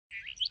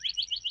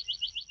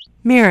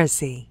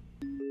Mirasee.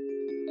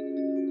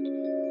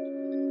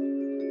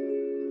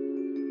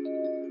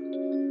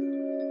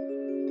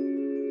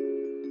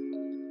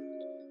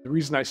 The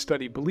reason I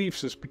study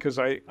beliefs is because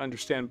I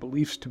understand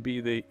beliefs to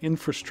be the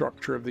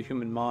infrastructure of the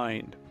human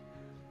mind.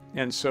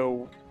 And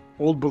so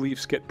old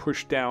beliefs get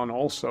pushed down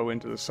also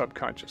into the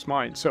subconscious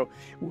mind. So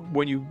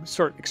when you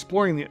start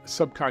exploring the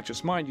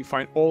subconscious mind, you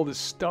find all this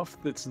stuff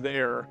that's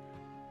there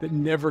that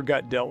never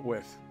got dealt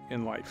with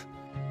in life.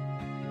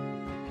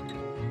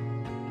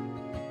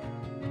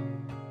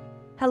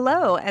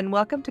 Hello, and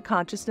welcome to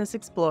Consciousness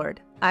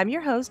Explored. I'm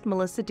your host,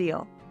 Melissa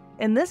Deal.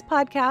 In this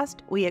podcast,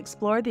 we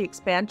explore the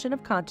expansion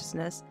of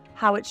consciousness,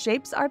 how it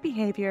shapes our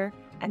behavior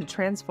and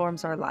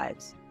transforms our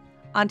lives.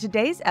 On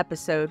today's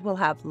episode, we'll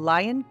have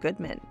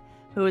Goodman,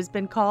 who has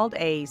been called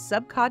a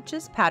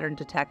subconscious pattern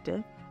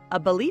detective, a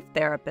belief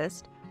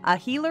therapist, a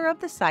healer of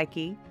the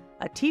psyche,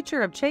 a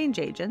teacher of change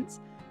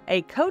agents,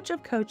 a coach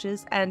of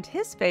coaches, and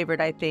his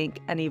favorite, I think,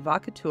 an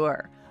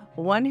evocateur,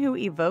 one who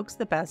evokes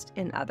the best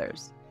in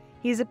others.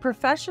 He's a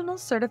professional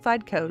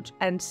certified coach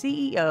and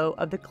CEO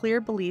of the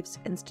Clear Beliefs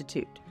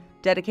Institute,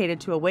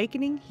 dedicated to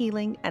awakening,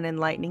 healing, and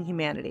enlightening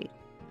humanity.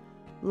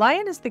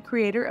 Lion is the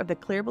creator of the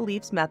Clear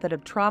Beliefs method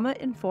of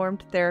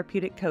trauma-informed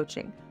therapeutic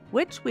coaching,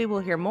 which we will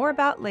hear more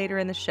about later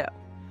in the show.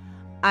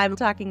 I'm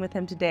talking with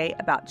him today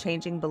about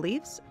changing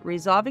beliefs,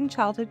 resolving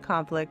childhood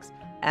conflicts,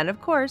 and of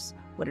course,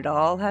 what it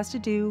all has to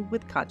do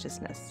with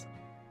consciousness.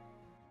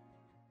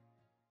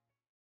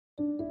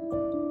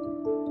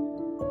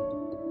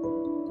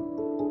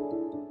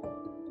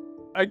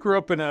 I grew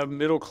up in a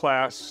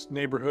middle-class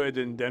neighborhood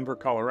in Denver,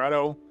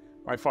 Colorado.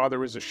 My father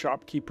was a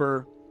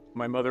shopkeeper.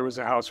 My mother was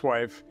a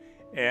housewife.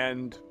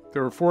 And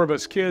there were four of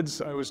us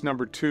kids. I was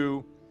number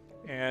two.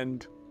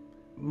 And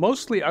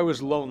mostly I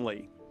was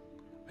lonely.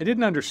 I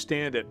didn't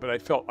understand it, but I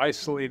felt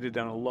isolated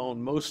and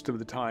alone most of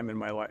the time in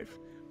my life.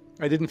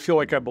 I didn't feel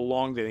like I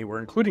belonged anywhere,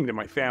 including to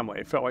my family.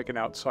 I felt like an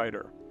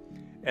outsider.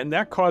 And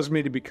that caused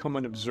me to become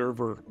an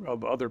observer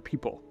of other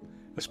people,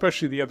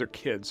 especially the other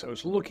kids. I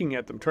was looking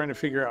at them, trying to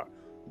figure out,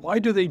 why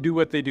do they do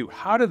what they do?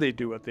 How do they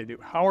do what they do?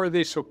 How are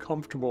they so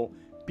comfortable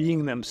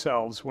being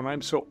themselves when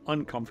I'm so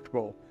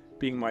uncomfortable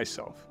being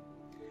myself?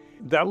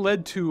 That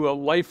led to a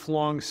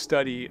lifelong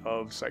study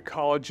of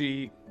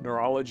psychology,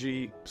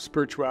 neurology,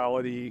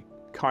 spirituality,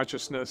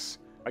 consciousness.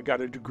 I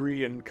got a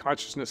degree in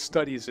consciousness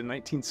studies in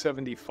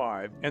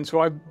 1975. And so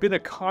I've been a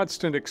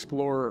constant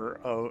explorer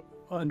of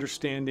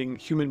understanding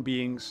human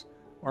beings,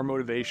 our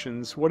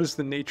motivations. What is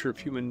the nature of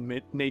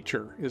human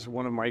nature is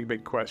one of my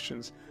big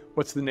questions.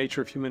 What's the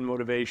nature of human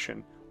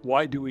motivation?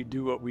 Why do we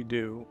do what we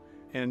do?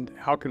 And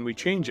how can we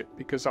change it?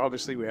 Because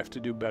obviously we have to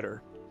do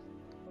better.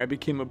 I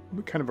became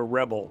a kind of a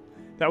rebel.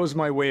 That was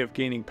my way of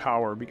gaining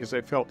power because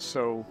I felt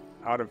so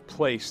out of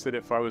place that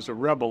if I was a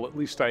rebel, at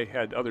least I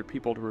had other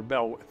people to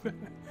rebel with.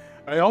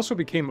 I also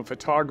became a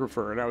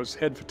photographer, and I was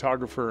head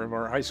photographer of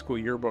our high school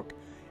yearbook.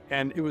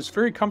 And it was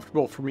very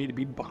comfortable for me to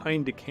be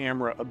behind a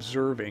camera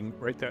observing,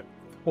 right? That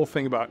whole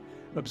thing about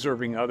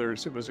observing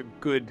others. It was a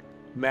good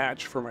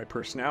match for my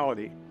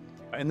personality.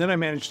 And then I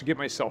managed to get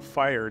myself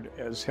fired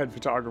as head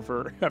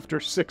photographer after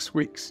 6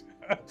 weeks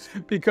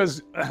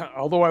because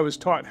although I was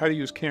taught how to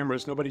use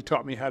cameras, nobody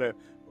taught me how to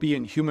be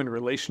in human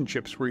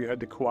relationships where you had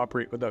to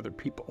cooperate with other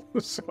people.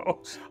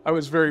 So I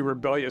was very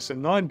rebellious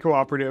and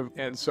non-cooperative,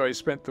 and so I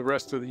spent the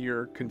rest of the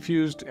year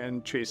confused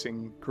and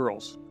chasing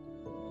girls.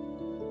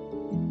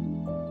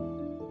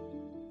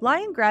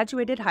 Lion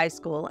graduated high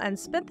school and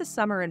spent the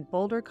summer in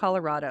Boulder,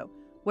 Colorado,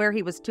 where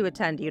he was to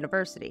attend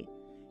university.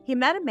 He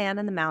met a man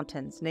in the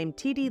mountains named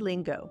T.D.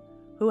 Lingo,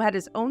 who had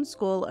his own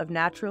school of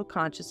natural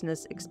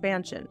consciousness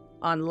expansion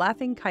on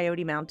Laughing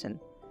Coyote Mountain.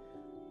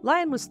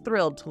 Lion was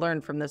thrilled to learn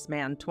from this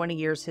man 20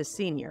 years his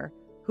senior,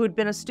 who had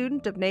been a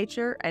student of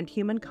nature and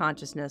human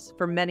consciousness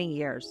for many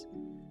years.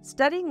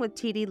 Studying with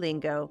T.D.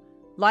 Lingo,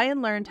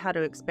 Lion learned how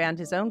to expand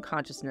his own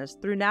consciousness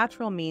through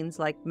natural means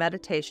like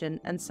meditation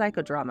and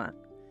psychodrama.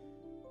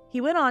 He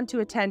went on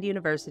to attend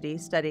university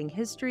studying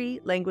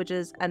history,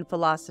 languages, and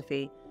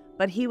philosophy,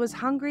 but he was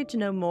hungry to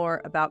know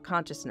more about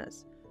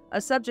consciousness, a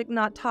subject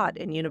not taught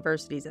in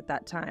universities at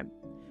that time.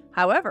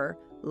 However,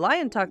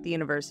 Lion talked the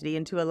university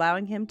into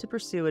allowing him to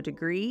pursue a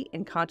degree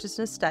in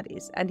consciousness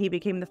studies, and he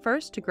became the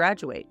first to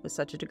graduate with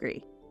such a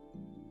degree.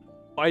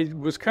 I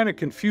was kind of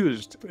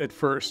confused at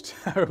first.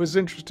 I was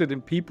interested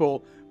in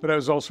people, but I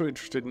was also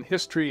interested in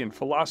history and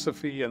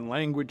philosophy and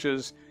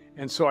languages,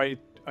 and so I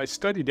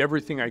studied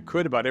everything I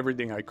could about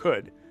everything I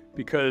could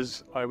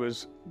because I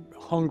was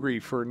hungry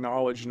for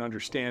knowledge and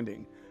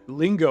understanding.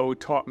 Lingo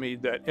taught me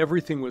that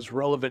everything was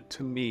relevant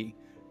to me,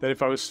 that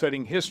if I was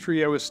studying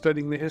history, I was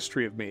studying the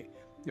history of me.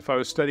 If I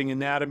was studying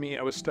anatomy,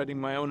 I was studying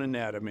my own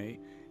anatomy.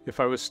 If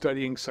I was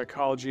studying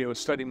psychology, I was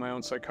studying my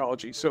own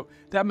psychology. So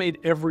that made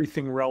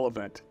everything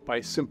relevant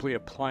by simply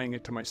applying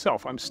it to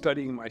myself. I'm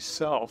studying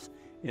myself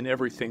in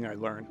everything I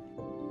learn.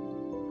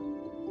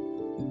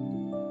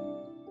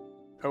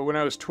 When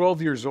I was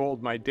 12 years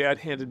old, my dad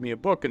handed me a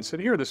book and said,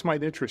 "Here, this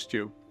might interest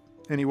you."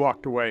 And he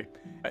walked away.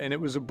 And it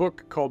was a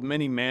book called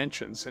Many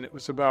Mansions, and it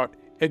was about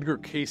Edgar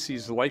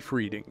Cayce's life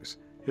readings.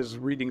 his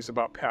readings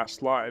about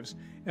past lives.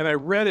 And I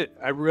read it,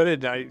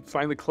 and I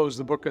finally closed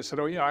the book. I said,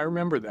 oh yeah, I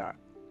remember that.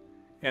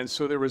 And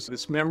so there was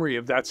this memory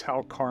of that's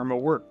how karma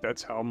worked.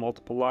 That's how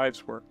multiple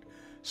lives worked.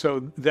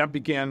 So that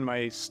began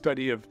my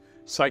study of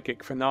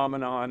psychic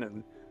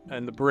phenomenon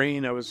and the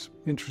brain. I was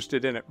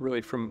interested in it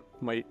really from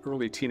my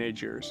early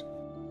teenage years.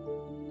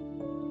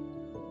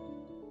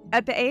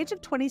 At the age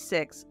of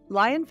 26,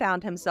 Lyon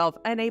found himself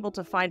unable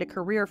to find a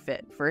career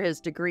fit for his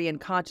degree in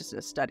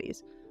consciousness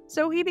studies,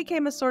 so he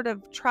became a sort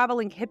of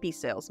traveling hippie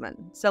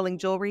salesman, selling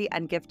jewelry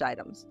and gift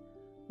items.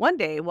 One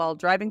day, while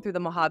driving through the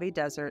Mojave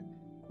Desert,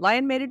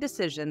 Lyon made a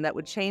decision that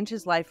would change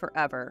his life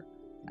forever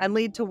and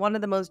lead to one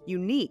of the most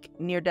unique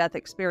near-death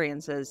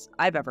experiences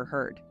I've ever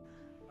heard.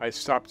 I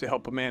stopped to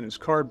help a man whose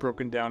car had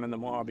broken down in the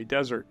Mojave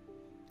Desert,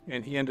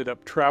 and he ended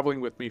up traveling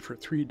with me for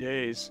 3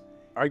 days.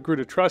 I grew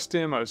to trust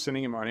him. I was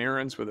sending him on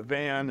errands with a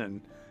van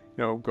and,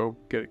 go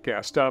get it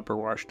gassed up or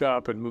washed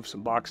up and move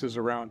some boxes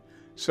around.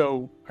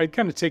 So I'd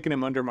kind of taken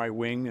him under my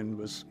wing and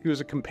he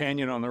was a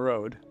companion on the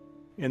road.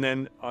 And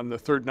then on the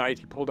third night,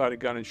 he pulled out a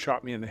gun and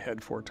shot me in the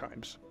head 4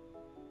 times.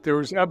 There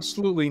was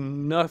absolutely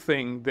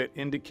nothing that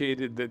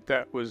indicated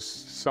that was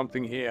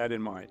something he had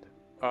in mind.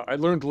 I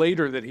learned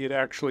later that he had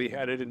actually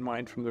had it in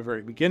mind from the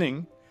very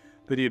beginning,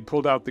 that he had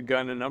pulled out the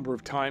gun a number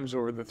of times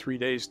over the 3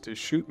 days to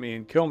shoot me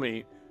and kill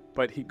me,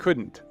 but he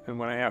couldn't. And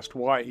when I asked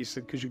why, he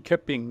said, because you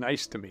kept being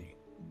nice to me.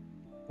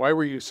 Why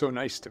were you so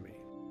nice to me?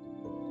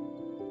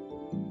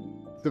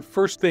 The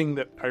first thing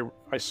that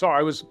I saw,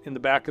 I was in the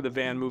back of the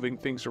van moving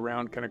things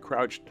around, kind of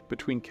crouched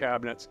between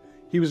cabinets.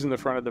 He was in the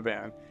front of the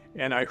van.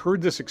 And I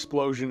heard this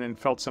explosion and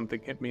felt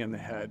something hit me in the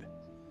head.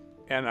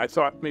 And I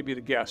thought maybe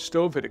the gas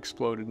stove had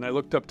exploded. And I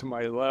looked up to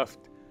my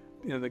left,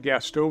 the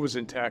gas stove was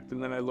intact.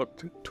 And then I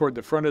looked toward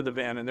the front of the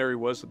van, and there he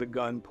was with a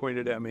gun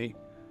pointed at me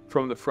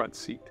from the front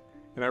seat.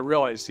 And I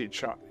realized he had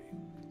shot me.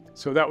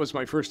 So that was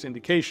my first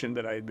indication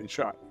that I had been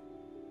shot.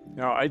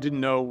 Now, I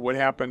didn't know what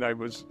happened. I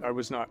was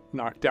not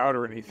knocked out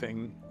or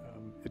anything.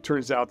 It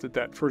turns out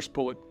that first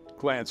bullet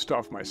glanced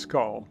off my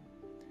skull.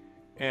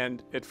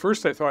 And at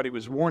first I thought he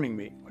was warning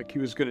me, like he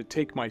was going to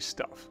take my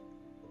stuff.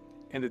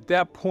 And at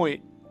that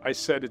point, I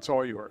said, it's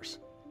all yours.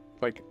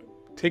 Like,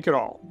 take it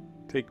all.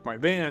 Take my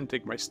van,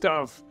 take my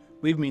stuff,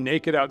 leave me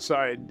naked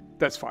outside.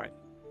 That's fine.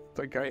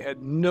 Like, I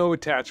had no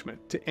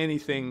attachment to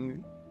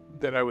anything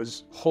that I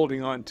was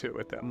holding on to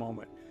at that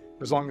moment,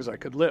 as long as I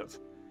could live.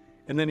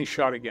 And then he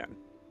shot again.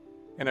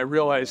 And I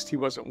realized he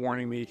wasn't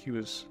warning me, he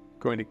was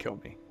going to kill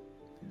me.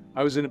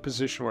 I was in a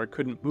position where I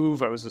couldn't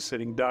move. I was a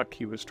sitting duck.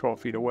 He was 12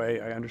 feet away.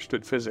 I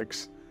understood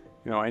physics.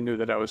 I knew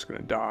that I was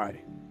going to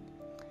die.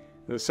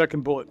 The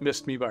second bullet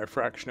missed me by a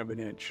fraction of an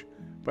inch.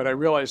 But I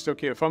realized,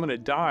 okay, if I'm going to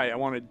die, I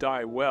want to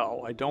die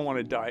well. I don't want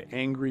to die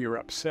angry or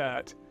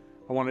upset.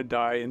 I want to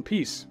die in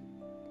peace.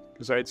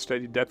 Because I had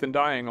studied death and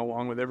dying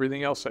along with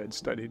everything else I had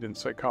studied in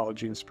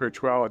psychology and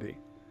spirituality.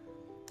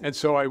 And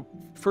so I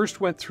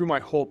first went through my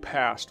whole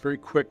past very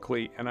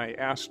quickly, and I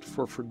asked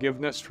for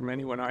forgiveness from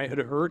anyone I had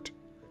hurt.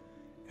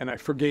 And I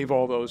forgave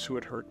all those who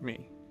had hurt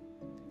me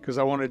because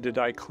I wanted to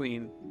die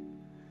clean.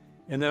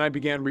 And then I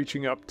began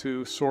reaching up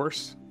to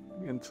Source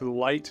and to the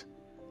light,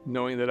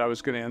 knowing that I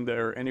was going to end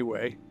there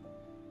anyway.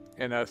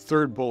 And a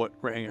third bullet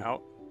rang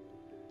out,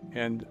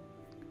 and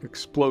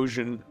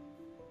explosion.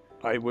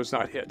 I was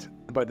not hit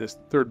by this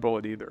third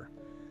bullet either.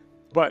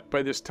 But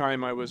by this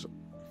time I was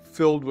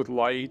filled with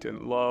light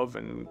and love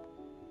and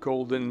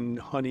golden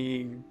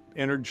honey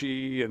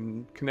energy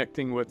and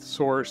connecting with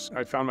Source.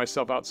 I found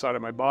myself outside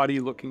of my body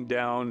looking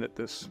down at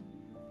this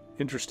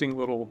interesting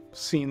little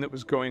scene that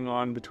was going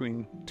on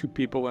between 2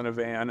 people in a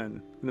van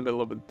and in the middle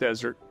of a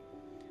desert.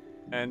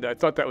 And I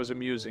thought that was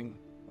amusing,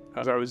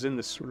 as I was in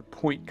this sort of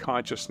point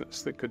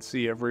consciousness that could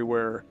see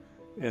everywhere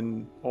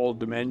in all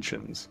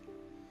dimensions.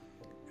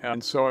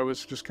 And so I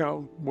was just kind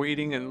of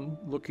waiting and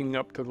looking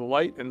up to the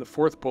light, and the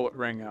fourth bullet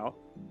rang out.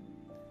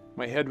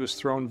 My head was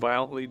thrown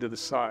violently to the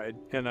side,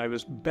 and I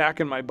was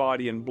back in my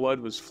body, and blood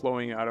was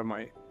flowing out of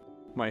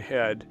my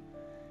head.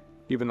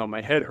 Even though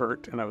my head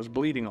hurt and I was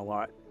bleeding a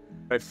lot,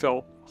 I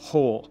felt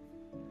whole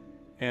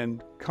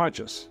and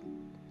conscious.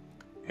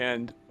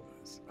 And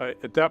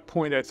at that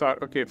point, I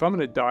thought, okay, if I'm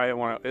going to die, I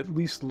want to at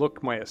least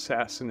look my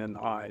assassin in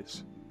the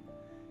eyes.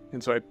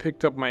 And so I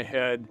picked up my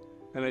head,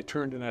 and I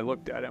turned and I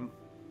looked at him.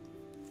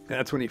 And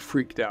that's when he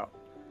freaked out.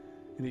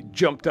 And he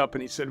jumped up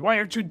and he said, "Why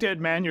aren't you dead,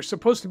 man? You're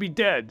supposed to be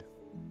dead."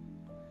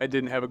 I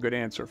didn't have a good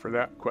answer for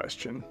that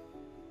question.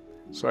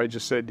 So I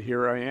just said,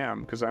 here I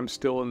am, because I'm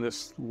still in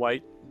this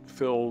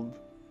light-filled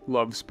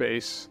love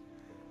space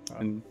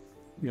and,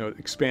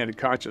 expanded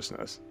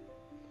consciousness.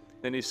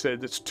 And he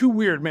said, "It's too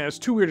weird, man. It's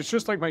too weird. It's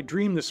just like my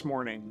dream this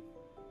morning."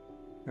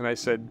 And I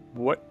said,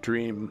 "What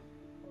dream?"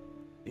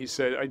 He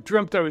said, "I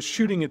dreamt I was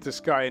shooting at this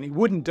guy and he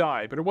wouldn't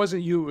die, but it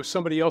wasn't you, it was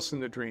somebody else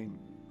in the dream."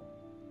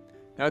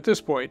 Now at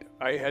this point,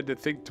 I had to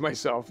think to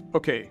myself,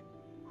 okay,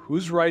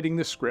 who's writing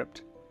the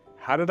script?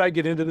 How did I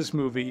get into this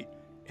movie?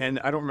 And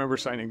I don't remember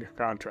signing a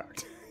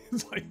contract.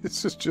 It's like,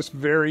 this is just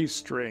very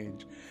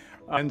strange.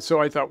 And so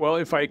I thought, well,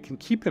 if I can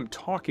keep him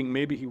talking,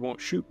 maybe he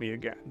won't shoot me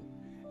again.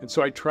 And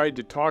so I tried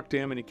to talk to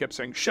him, and he kept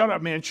saying, "Shut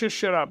up, man, just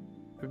shut up."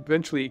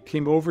 Eventually he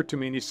came over to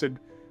me and he said,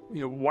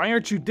 "Why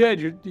aren't you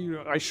dead?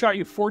 I shot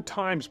you 4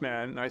 times,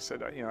 man." And I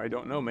said, "I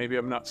don't know. Maybe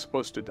I'm not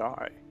supposed to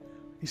die."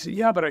 He said,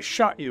 "Yeah, but I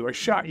shot you. I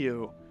shot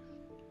you."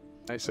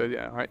 I said,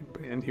 "Yeah,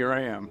 and here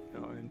I am."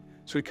 And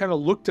so he kind of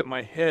looked at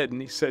my head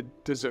and he said,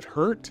 "Does it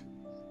hurt?"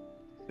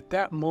 At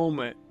that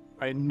moment,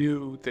 I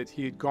knew that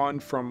he had gone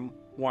from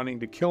wanting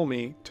to kill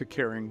me to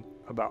caring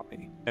about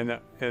me. And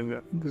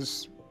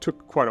this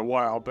took quite a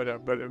while,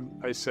 but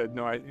I said,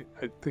 "No, I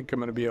think I'm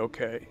going to be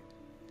okay."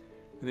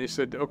 And they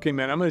said, "Okay,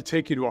 man, I'm going to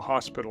take you to a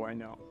hospital I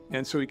know."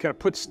 And so he kind of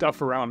put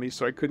stuff around me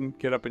so I couldn't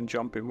get up and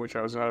jump in, which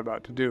I was not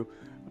about to do,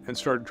 and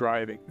started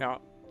driving.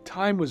 Now,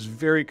 time was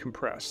very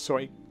compressed, so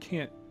I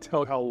can't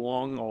tell how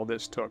long all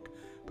this took,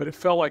 but it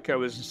felt like I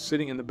was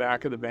sitting in the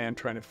back of the van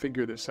trying to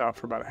figure this out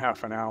for about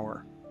half an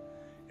hour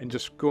and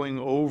just going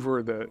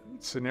over the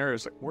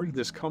scenarios, like, where did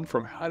this come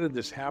from? How did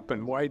this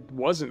happen? Why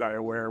wasn't I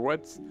aware?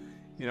 What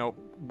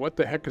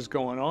the heck is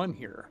going on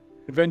here?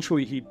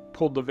 Eventually, he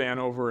pulled the van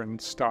over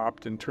and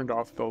stopped and turned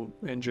off the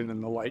engine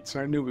and the lights.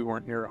 And I knew we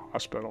weren't near a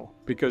hospital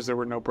because there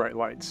were no bright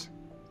lights.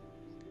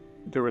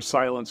 There was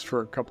silence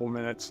for a couple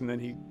minutes, and then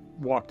he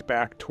walked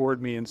back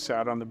toward me and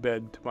sat on the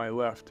bed to my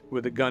left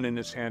with a gun in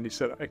his hand. He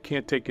said, "I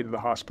can't take you to the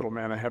hospital,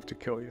 man. I have to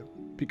kill you.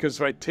 Because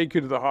if I take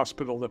you to the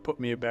hospital, they'll put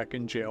me back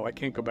in jail. I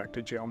can't go back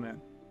to jail, man."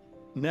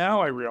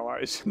 Now I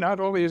realize not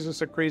only is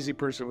this a crazy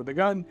person with a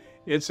gun,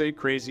 it's a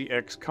crazy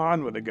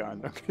ex-con with a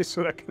gun. Okay,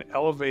 so that kind of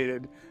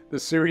elevated the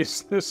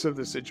seriousness of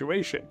the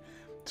situation.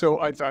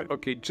 So I thought,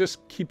 okay,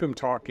 just keep him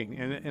talking.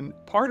 And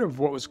part of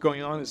what was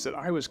going on is that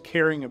I was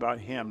caring about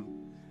him.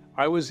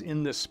 I was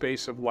in this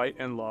space of light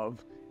and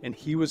love, and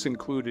he was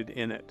included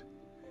in it.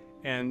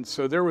 And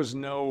so there was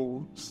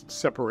no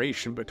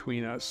separation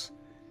between us.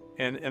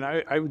 And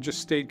I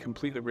just stayed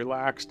completely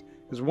relaxed.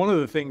 Because one of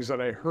the things that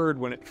I heard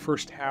when it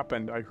first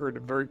happened, I heard a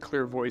very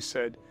clear voice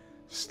said,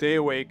 "Stay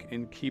awake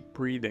and keep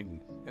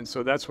breathing." And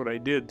so that's what I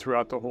did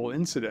throughout the whole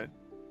incident.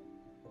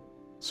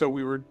 So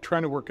we were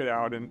trying to work it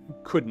out and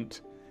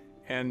couldn't.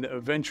 And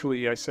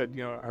eventually I said,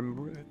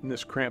 "I'm in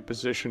this cramped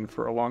position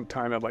for a long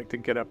time. I'd like to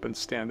get up and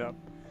stand up."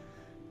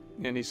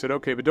 And he said,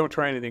 "Okay, but don't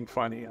try anything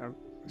funny." I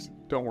said,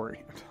 "Don't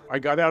worry." I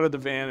got out of the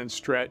van and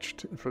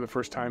stretched for the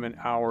first time in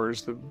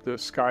hours. The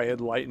sky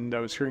had lightened. I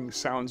was hearing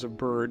sounds of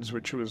birds,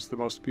 which was the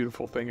most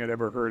beautiful thing I'd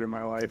ever heard in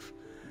my life.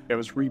 I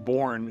was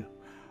reborn.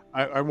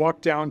 I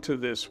walked down to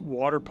this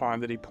water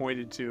pond that he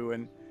pointed to,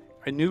 and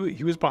I knew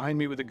he was behind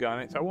me with a gun.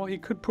 I thought, well, he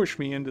could push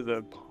me into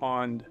the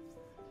pond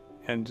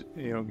and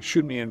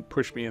shoot me and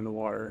push me in the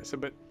water. I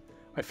said, but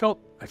I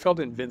felt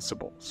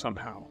invincible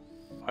somehow.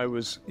 I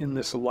was in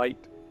this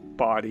light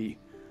body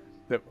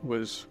that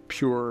was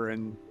pure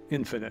and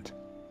infinite.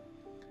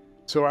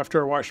 So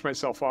after I washed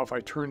myself off, I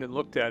turned and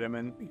looked at him,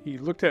 and he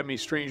looked at me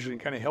strangely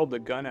and kind of held the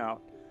gun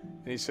out.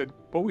 And he said,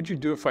 "What would you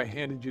do if I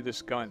handed you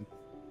this gun?"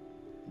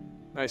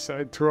 And I said,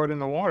 "I'd throw it in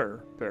the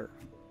water there."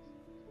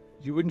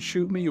 "You wouldn't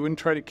shoot me? You wouldn't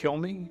try to kill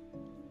me?"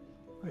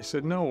 I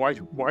said, "No,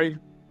 why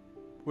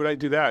would I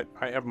do that?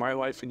 I have my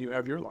life and you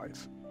have your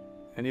life."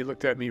 And he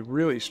looked at me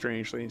really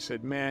strangely and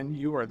said, "Man,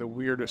 you are the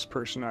weirdest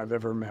person I've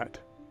ever met."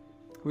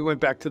 We went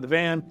back to the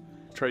van,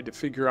 tried to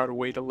figure out a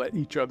way to let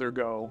each other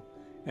go,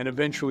 and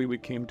eventually we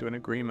came to an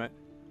agreement.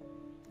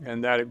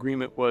 And that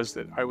agreement was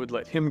that I would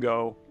let him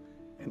go,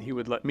 and he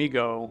would let me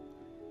go,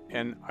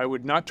 and I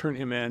would not turn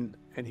him in,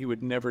 and he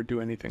would never do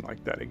anything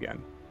like that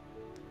again.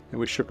 And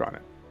we shook on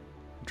it.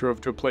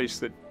 Drove to a place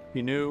that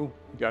he knew,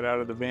 got out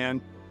of the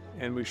van,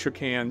 and we shook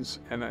hands,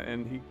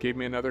 and he gave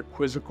me another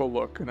quizzical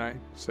look, and I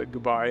said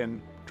goodbye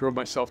and drove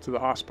myself to the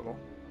hospital,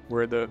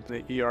 where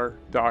the ER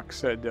doc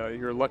said,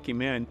 "You're a lucky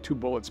man, 2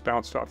 bullets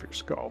bounced off your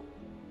skull."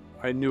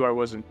 I knew I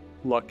wasn't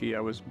lucky,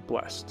 I was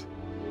blessed.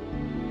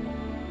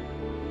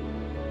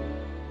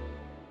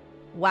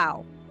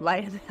 Wow,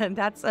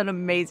 that's an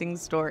amazing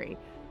story.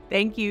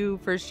 Thank you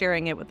for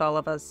sharing it with all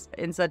of us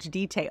in such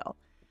detail.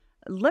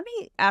 Let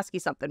me ask you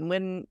something.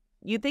 When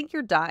you think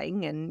you're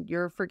dying and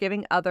you're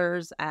forgiving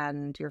others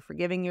and you're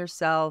forgiving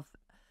yourself,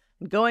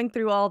 going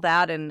through all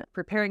that and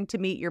preparing to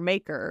meet your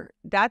maker,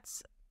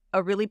 that's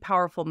a really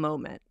powerful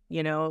moment.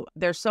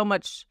 There's so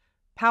much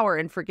power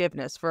in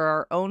forgiveness for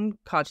our own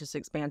conscious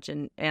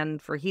expansion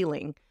and for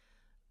healing.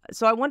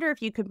 So I wonder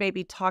if you could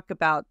maybe talk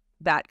about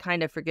that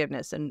kind of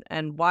forgiveness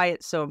and why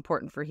it's so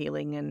important for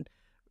healing, and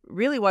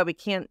really why we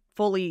can't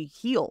fully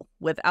heal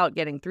without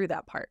getting through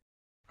that part.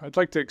 I'd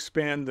like to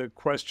expand the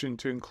question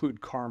to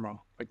include karma.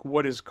 Like,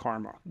 what is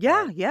karma?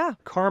 Yeah.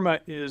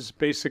 Karma is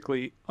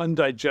basically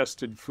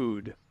undigested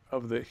food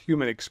of the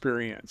human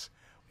experience.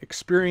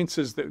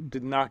 Experiences that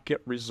did not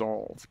get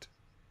resolved.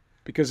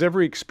 Because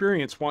every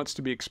experience wants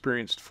to be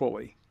experienced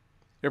fully.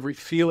 Every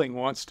feeling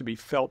wants to be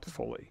felt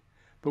fully.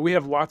 But we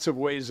have lots of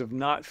ways of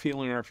not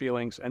feeling our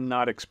feelings and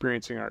not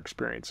experiencing our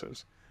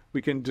experiences.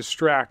 We can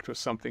distract with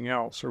something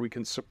else, or we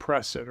can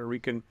suppress it, or we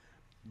can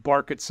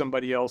bark at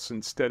somebody else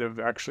instead of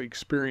actually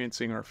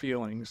experiencing our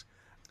feelings.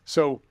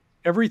 So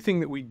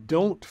everything that we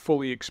don't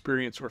fully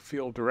experience or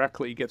feel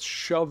directly gets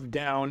shoved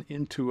down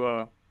into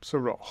a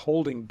sort of a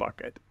holding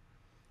bucket,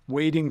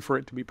 waiting for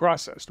it to be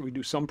processed. We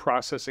do some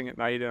processing at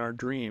night in our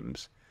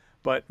dreams,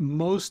 but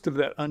most of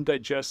that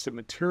undigested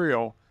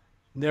material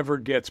never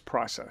gets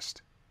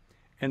processed.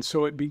 And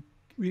so it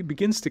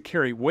begins to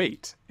carry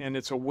weight, and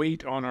it's a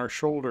weight on our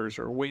shoulders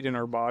or a weight in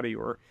our body,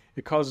 or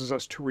it causes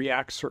us to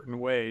react certain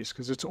ways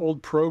because it's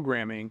old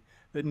programming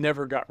that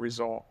never got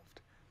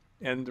resolved.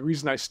 And the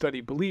reason I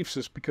study beliefs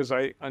is because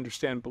I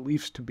understand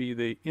beliefs to be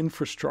the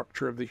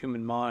infrastructure of the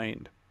human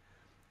mind.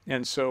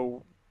 And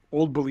so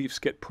old beliefs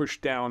get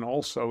pushed down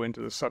also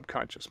into the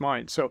subconscious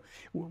mind. So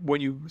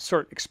when you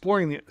start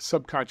exploring the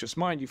subconscious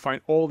mind, you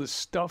find all this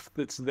stuff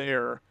that's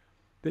there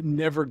that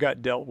never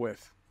got dealt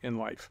with in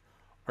life.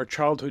 Our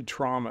childhood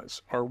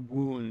traumas, our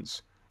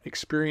wounds,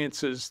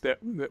 experiences that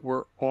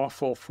were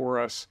awful for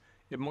us.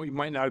 We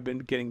might not have been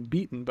getting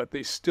beaten, but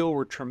they still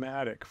were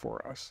traumatic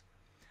for us.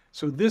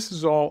 So this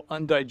is all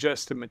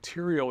undigested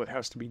material that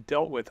has to be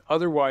dealt with.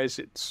 Otherwise,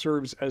 it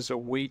serves as a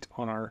weight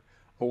on our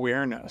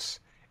awareness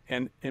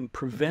and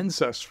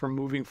prevents us from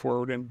moving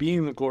forward and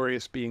being the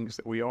glorious beings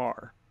that we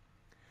are.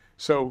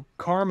 So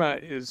karma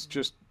is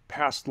just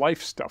past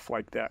life stuff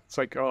like that. It's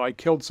like, oh, I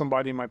killed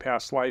somebody in my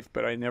past life,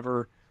 but I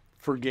never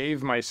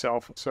forgave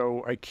myself.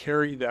 So I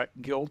carry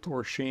that guilt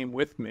or shame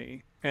with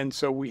me. And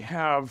so we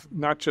have,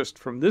 not just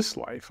from this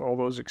life, all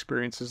those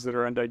experiences that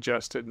are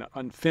undigested and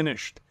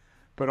unfinished,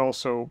 but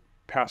also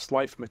past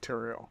life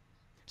material.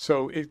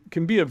 So it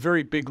can be a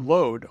very big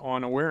load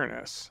on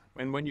awareness.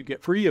 And when you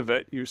get free of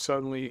it, you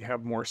suddenly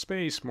have more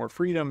space, more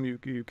freedom. You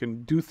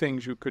can do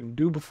things you couldn't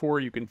do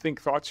before. You can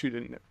think thoughts you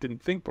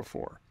didn't think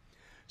before.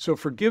 So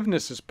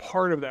forgiveness is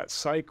part of that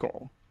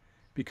cycle,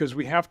 because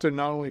we have to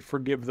not only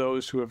forgive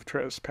those who have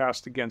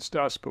trespassed against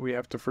us, but we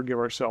have to forgive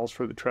ourselves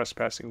for the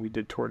trespassing we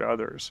did toward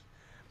others.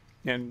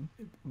 And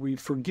we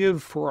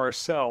forgive for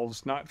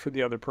ourselves, not for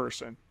the other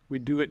person. We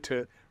do it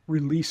to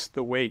release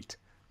the weight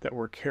that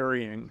we're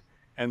carrying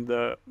and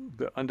the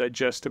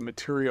undigested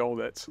material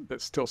that's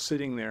still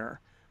sitting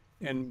there.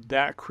 And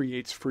that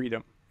creates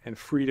freedom, and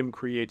freedom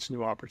creates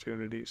new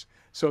opportunities.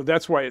 So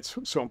that's why it's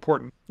so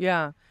important.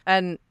 Yeah.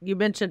 And you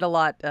mentioned a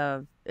lot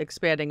of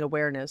expanding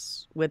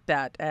awareness with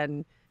that.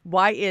 And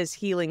why is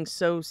healing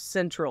so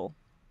central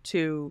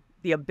to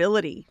the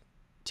ability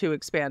to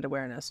expand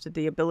awareness, to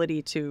the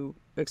ability to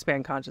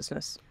expand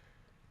consciousness?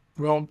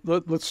 Well,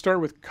 let's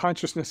start with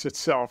consciousness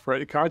itself,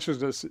 right?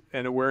 Consciousness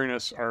and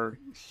awareness are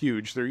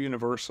huge. They're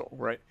universal,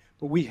 right?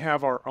 But we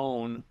have our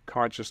own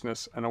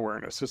consciousness and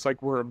awareness. It's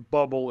like we're a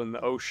bubble in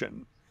the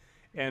ocean,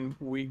 and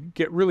we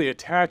get really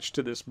attached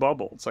to this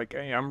bubble. It's like,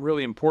 hey, I'm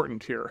really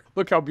important here.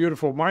 Look how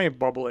beautiful my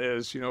bubble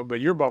is, but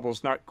your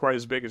bubble's not quite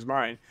as big as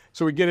mine.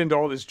 So we get into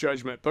all this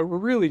judgment, but we're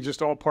really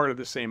just all part of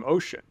the same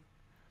ocean.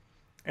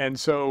 And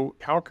so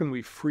how can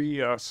we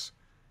free us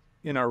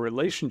in our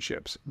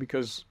relationships?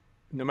 Because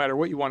no matter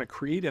what you want to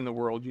create in the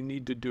world, you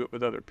need to do it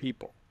with other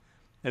people.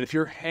 And if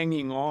you're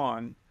hanging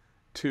on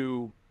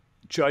to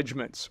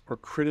judgments or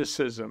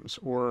criticisms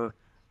or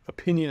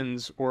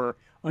opinions or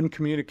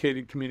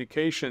uncommunicated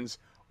communications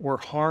or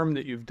harm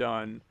that you've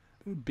done,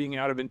 being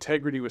out of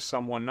integrity with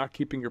someone, not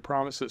keeping your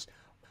promises,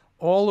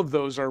 all of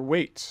those are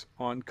weights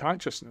on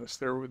consciousness.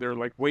 They're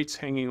like weights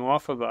hanging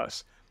off of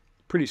us.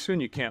 Pretty soon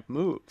you can't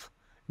move.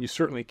 You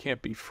certainly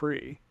can't be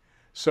free.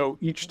 So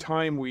each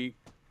time we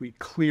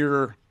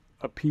clear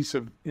a piece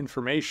of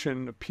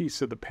information, a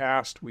piece of the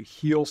past, we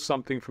heal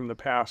something from the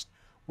past,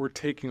 we're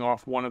taking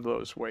off one of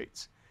those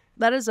weights.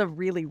 That is a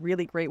really,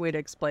 really great way to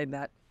explain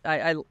that.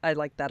 I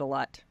like that a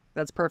lot.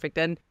 That's perfect.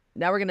 And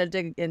now we're going to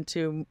dig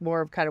into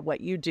more of kind of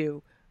what you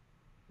do.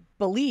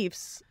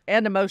 Beliefs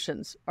and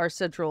emotions are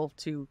central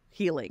to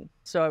healing.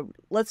 So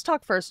let's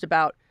talk first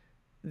about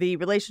the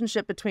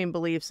relationship between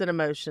beliefs and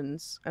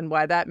emotions and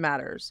why that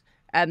matters.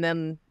 And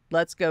then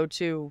let's go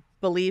to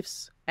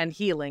beliefs and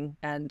healing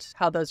and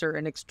how those are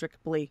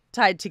inextricably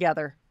tied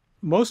together.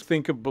 Most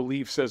think of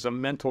beliefs as a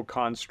mental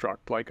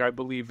construct, like I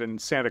believe in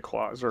Santa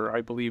Claus, or I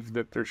believe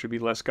that there should be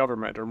less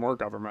government or more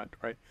government,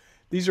 right?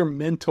 These are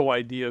mental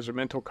ideas or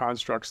mental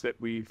constructs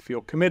that we feel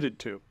committed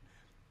to.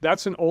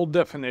 That's an old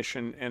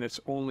definition, and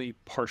it's only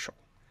partial.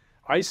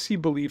 I see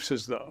beliefs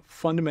as the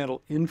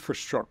fundamental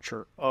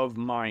infrastructure of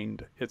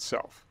mind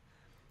itself.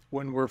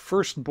 When we're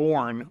first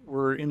born,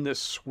 we're in this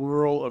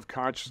swirl of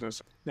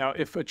consciousness. Now,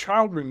 if a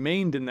child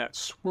remained in that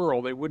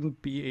swirl, they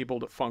wouldn't be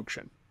able to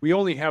function. We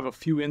only have a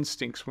few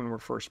instincts when we're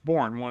first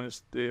born. One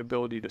is the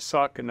ability to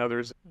suck, another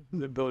is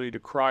the ability to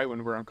cry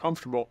when we're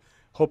uncomfortable,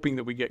 hoping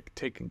that we get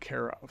taken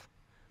care of.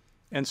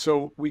 And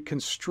so we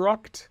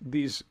construct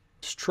these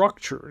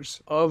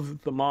structures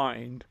of the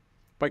mind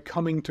by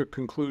coming to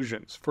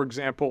conclusions. For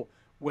example,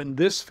 when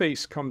this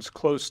face comes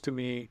close to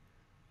me,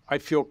 I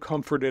feel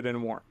comforted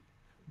and warm.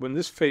 When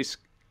this face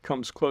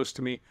comes close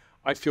to me,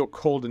 I feel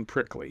cold and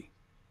prickly.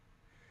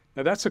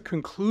 Now that's a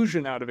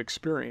conclusion out of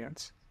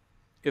experience.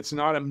 It's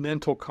not a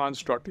mental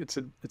construct. It's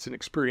an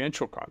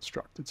experiential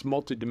construct. It's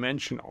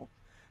multidimensional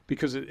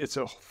because it's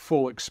a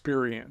full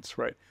experience,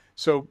 right?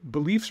 So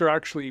beliefs are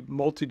actually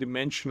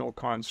multidimensional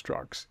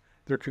constructs.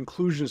 They're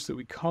conclusions that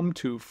we come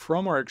to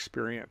from our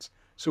experience.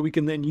 so we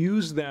can then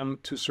use them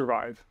to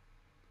survive.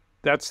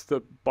 That's the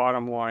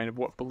bottom line of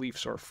what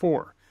beliefs are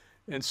for.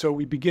 And so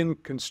we begin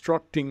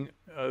constructing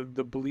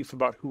the belief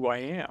about who I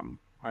am.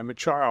 I'm a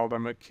child,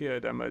 I'm a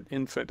kid, I'm an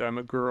infant, I'm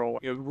a girl.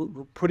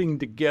 We're putting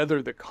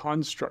together the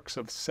constructs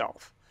of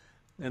self.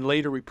 And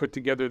later we put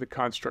together the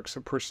constructs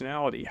of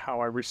personality, how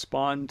I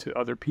respond to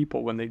other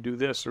people when they do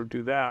this or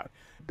do that.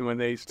 And when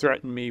they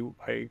threaten me,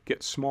 I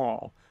get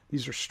small.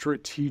 These are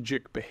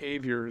strategic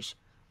behaviors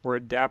or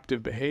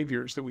adaptive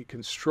behaviors that we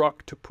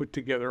construct to put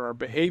together our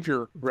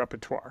behavior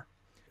repertoire.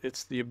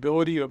 It's the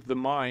ability of the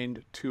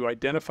mind to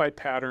identify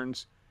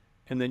patterns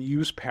and then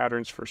use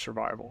patterns for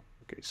survival.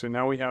 Okay, so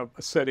now we have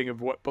a setting of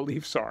what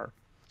beliefs are.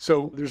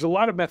 So there's a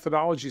lot of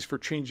methodologies for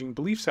changing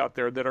beliefs out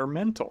there that are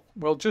mental.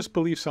 Well, just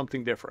believe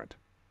something different.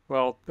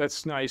 Well,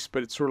 that's nice,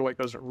 but it sort of like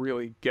doesn't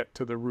really get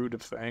to the root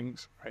of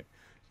things, right?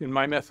 In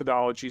my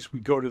methodologies,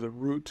 we go to the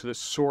root, to the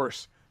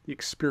source, the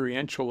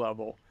experiential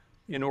level,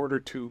 in order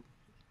to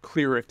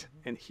clear it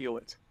and heal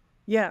it.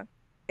 Yeah.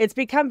 It's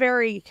become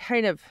very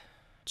kind of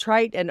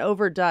trite and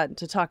overdone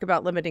to talk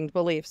about limiting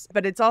beliefs,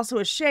 but it's also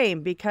a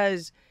shame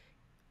because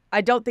I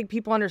don't think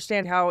people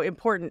understand how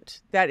important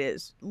that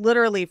is,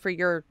 literally for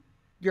your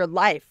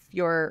life,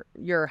 your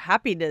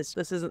happiness.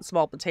 This isn't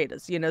small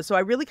potatoes, So I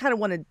really kind of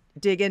want to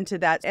dig into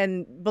that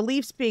and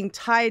beliefs being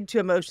tied to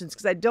emotions,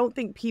 because I don't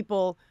think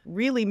people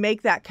really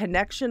make that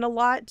connection a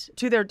lot,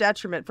 to their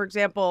detriment. For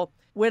example,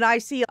 when I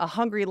see a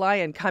hungry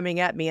lion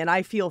coming at me and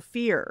I feel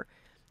fear,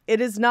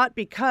 it is not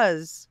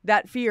because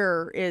that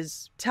fear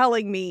is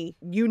telling me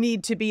you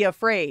need to be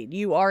afraid,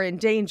 you are in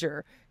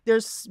danger.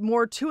 There's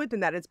more to it than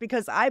that. It's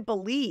because I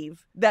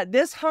believe that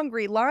this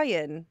hungry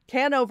lion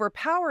can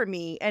overpower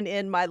me and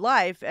end my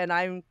life, and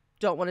I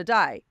don't want to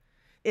die.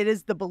 It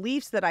is the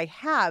beliefs that I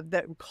have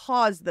that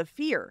cause the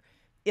fear.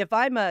 If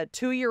I'm a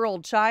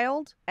 2-year-old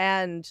child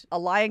and a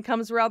lion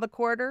comes around the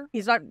corner,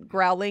 he's not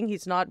growling,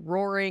 he's not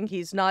roaring,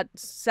 he's not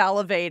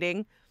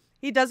salivating.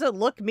 He doesn't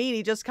look mean.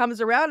 He just comes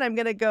around. I'm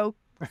going to go,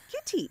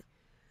 kitty.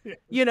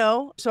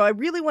 So I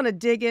really want to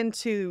dig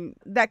into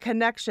that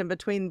connection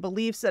between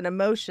beliefs and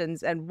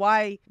emotions and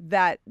why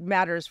that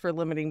matters for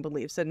limiting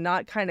beliefs, and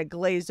not kind of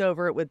glaze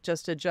over it with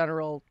just a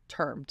general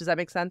term. Does that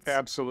make sense?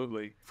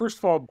 Absolutely.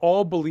 First of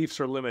all beliefs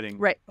are limiting.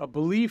 Right. A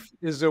belief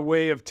is a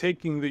way of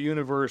taking the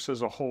universe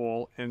as a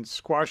whole and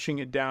squashing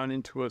it down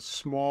into a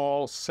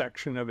small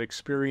section of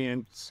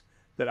experience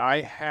that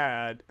I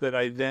had that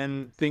I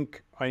then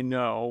think I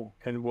know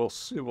and it will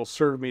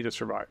serve me to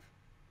survive.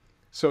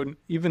 So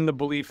even the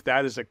belief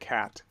that is a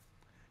cat.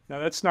 Now,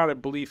 that's not a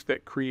belief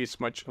that creates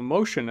much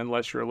emotion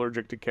unless you're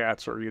allergic to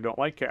cats or you don't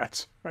like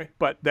cats, right?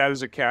 But that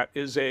is a cat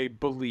is a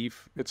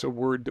belief. It's a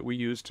word that we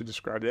use to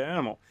describe the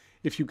animal.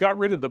 If you got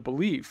rid of the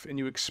belief and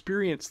you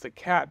experience the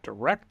cat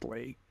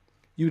directly,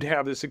 you'd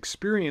have this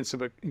experience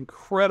of an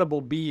incredible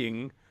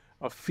being,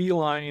 a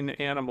feline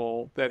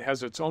animal that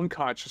has its own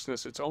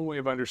consciousness, its own way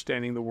of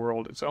understanding the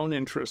world, its own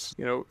interests,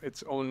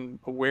 its own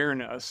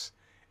awareness.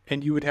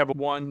 And you would have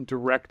one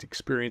direct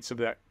experience of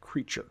that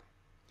creature.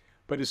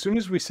 But as soon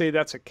as we say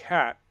that's a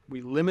cat,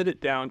 we limit it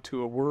down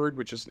to a word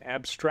which is an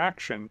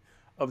abstraction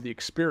of the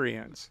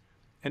experience.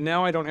 And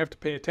now I don't have to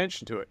pay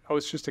attention to it. Oh,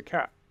 it's just a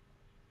cat.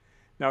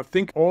 Now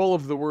think all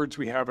of the words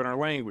we have in our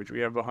language. We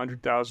have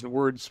 100,000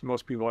 words.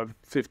 Most people have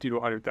 50 to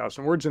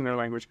 100,000 words in their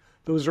language.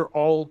 Those are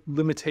all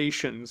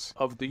limitations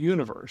of the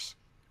universe.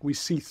 We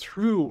see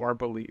through our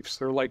beliefs.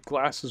 They're like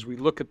glasses we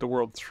look at the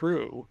world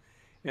through.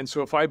 And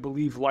so if I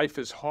believe life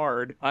is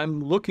hard,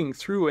 I'm looking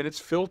through and it's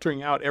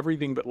filtering out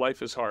everything but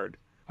life is hard.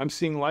 I'm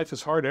seeing life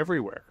is hard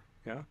everywhere.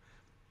 Yeah.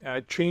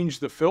 I change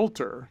the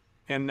filter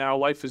and now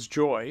life is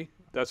joy.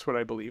 That's what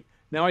I believe.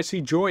 Now I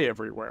see joy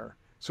everywhere.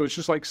 So it's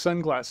just like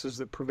sunglasses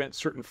that prevent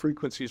certain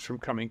frequencies from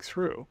coming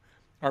through.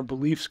 Our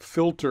beliefs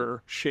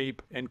filter,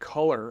 shape, and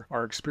color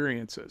our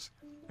experiences.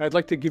 I'd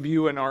like to give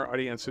you and our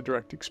audience a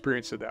direct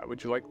experience of that.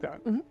 Would you like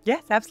that? Mm-hmm.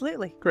 Yes,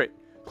 absolutely. Great.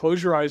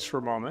 Close your eyes for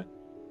a moment.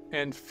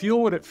 And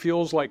feel what it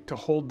feels like to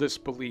hold this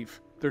belief.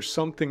 There's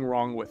something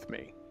wrong with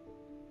me.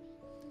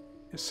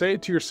 Say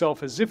it to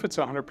yourself as if it's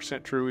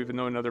 100% true, even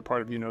though another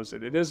part of you knows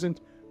that it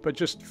isn't. But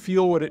just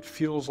feel what it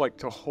feels like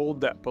to hold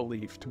that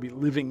belief, to be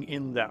living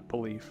in that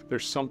belief.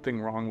 There's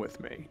something wrong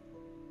with me.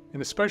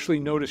 And especially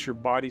notice your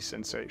body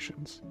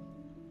sensations.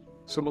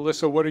 So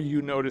Melissa, what are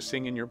you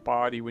noticing in your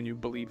body when you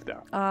believe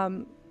that?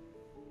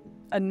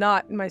 A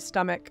knot in my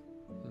stomach.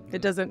 Mm-hmm.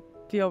 It doesn't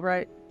feel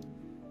right.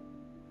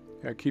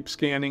 Yeah, keep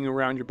scanning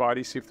around your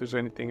body, see if there's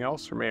anything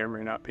else, or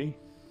may not be.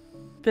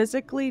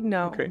 Physically,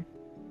 no. Okay.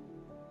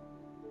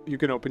 You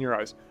can open your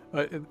eyes.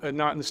 A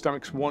knot in the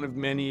stomach is one of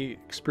many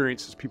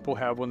experiences people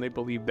have when they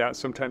believe that.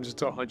 Sometimes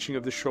it's a hunching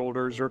of the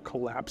shoulders or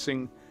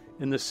collapsing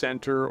in the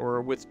center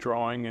or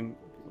withdrawing and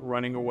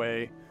running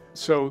away.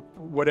 So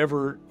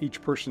whatever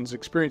each person's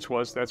experience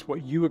was, that's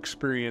what you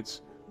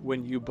experience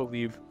when you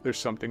believe there's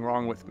something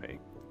wrong with me.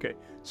 Okay,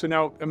 so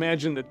now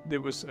imagine that there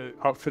was an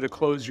outfit of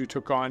clothes you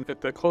took on at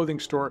the clothing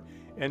store,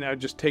 and now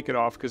just take it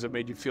off because it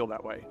made you feel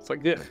that way. It's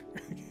like this.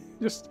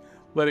 Just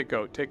let it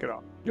go. Take it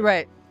off.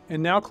 Right.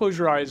 And now close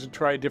your eyes and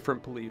try a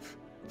different belief.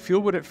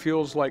 Feel what it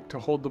feels like to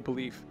hold the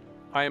belief,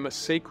 I am a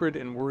sacred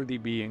and worthy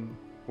being.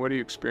 What are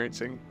you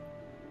experiencing?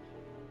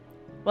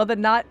 Well, the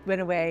knot went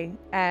away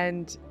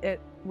and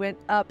it went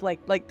up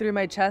like through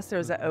my chest. There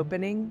was an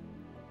opening,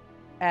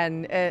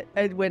 and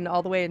it went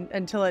all the way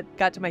until it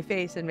got to my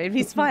face and made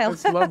me smile.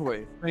 That's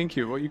lovely. Thank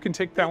you. Well, you can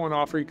take that one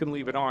off or you can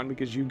leave it on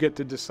because you get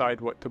to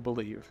decide what to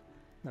believe.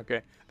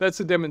 Okay.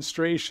 That's a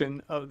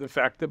demonstration of the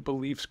fact that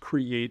beliefs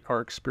create our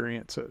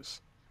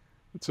experiences.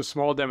 It's a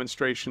small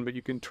demonstration, but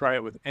you can try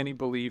it with any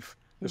belief,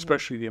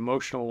 especially the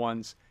emotional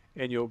ones,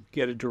 and you'll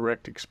get a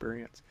direct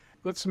experience.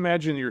 Let's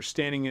imagine you're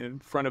standing in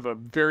front of a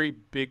very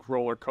big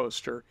roller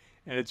coaster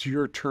and it's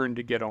your turn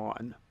to get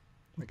on.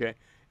 Okay.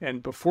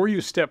 And before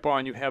you step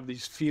on, you have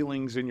these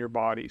feelings in your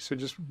body. So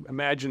just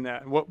imagine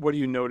that. What do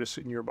you notice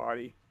in your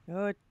body?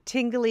 Oh,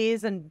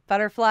 tinglies and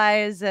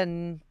butterflies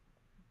and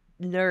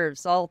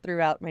nerves all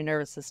throughout my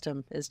nervous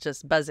system is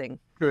just buzzing.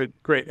 Good.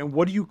 Great. And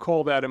what do you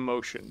call that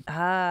emotion?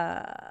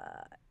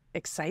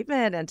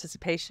 Excitement,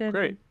 anticipation.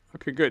 Great.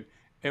 Okay, good.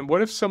 And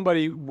what if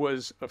somebody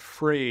was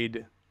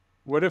afraid?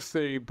 What if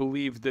they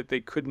believed that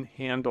they couldn't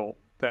handle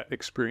that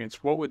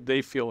experience? What would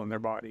they feel in their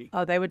body?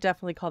 Oh, they would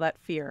definitely call that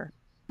fear.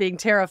 Being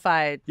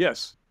terrified.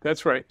 Yes,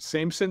 that's right.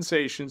 Same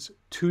sensations,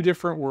 two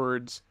different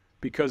words,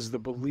 because the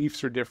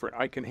beliefs are different.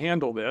 I can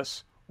handle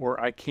this, or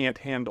I can't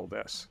handle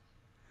this.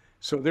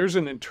 So there's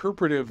an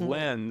interpretive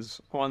lens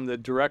on the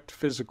direct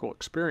physical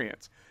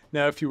experience.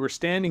 Now, if you were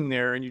standing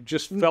there and you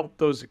just felt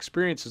those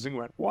experiences and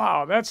went,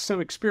 wow, that's some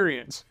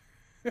experience,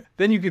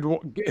 then you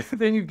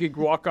could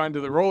walk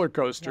onto the roller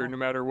coaster no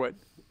matter what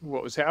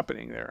was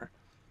happening there.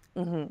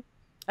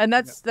 And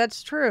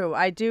that's true.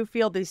 I do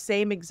feel the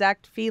same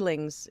exact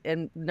feelings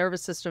and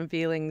nervous system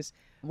feelings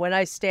when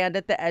I stand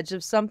at the edge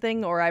of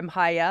something or I'm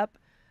high up.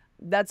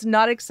 That's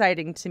not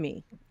exciting to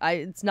me.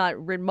 It's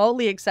not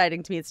remotely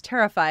exciting to me. It's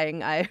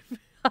terrifying. I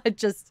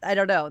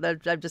don't know.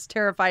 I'm just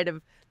terrified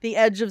of the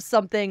edge of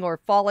something or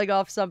falling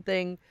off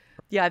something.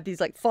 Yeah, I have these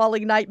like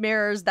falling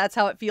nightmares. That's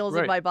how it feels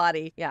in my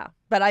body. Yeah.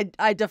 But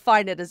I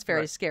define it as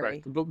very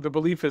scary. Right. The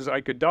belief is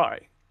I could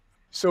die.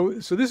 So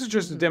this is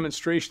just a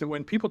demonstration that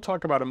when people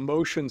talk about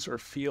emotions or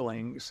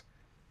feelings,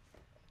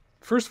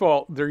 first of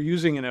all, they're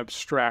using an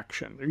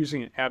abstraction. They're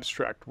using an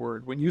abstract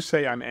word. When you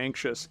say I'm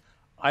anxious,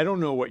 I don't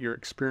know what you're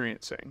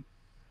experiencing.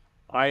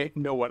 I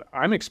know what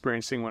I'm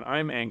experiencing when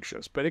I'm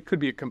anxious, but it could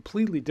be a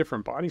completely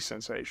different body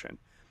sensation.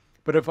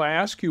 But if I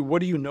ask you,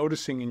 what are you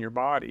noticing in your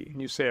body?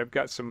 And you say, I've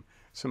got some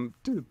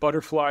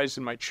butterflies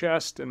in my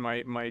chest and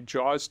my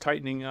jaw's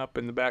tightening up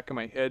and the back of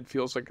my head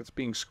feels like it's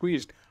being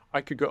squeezed.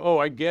 I could go, oh,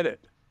 I get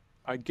it.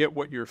 I get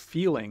what you're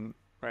feeling,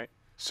 right?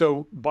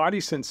 So body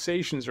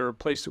sensations are a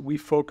place that we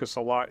focus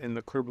a lot in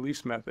the clear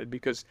beliefs method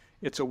because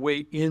it's a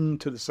way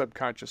into the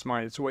subconscious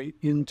mind. It's a way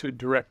into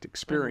direct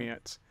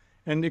experience.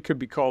 And it could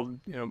be called,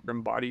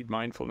 embodied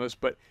mindfulness,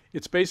 but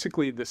it's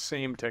basically the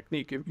same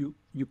technique.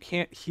 You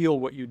can't heal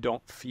what you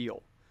don't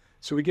feel.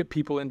 So we get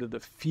people into the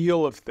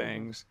feel of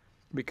things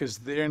because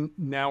then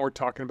now we're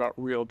talking about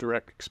real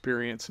direct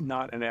experience,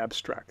 not an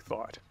abstract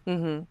thought.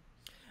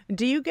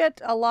 Do you get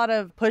a lot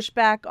of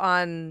pushback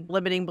on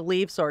limiting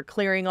beliefs or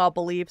clearing all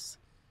beliefs?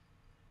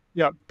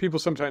 Yeah, people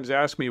sometimes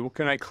ask me, well,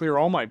 can I clear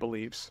all my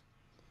beliefs?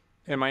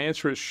 And my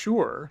answer is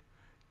sure.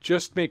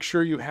 Just make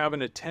sure you have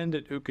an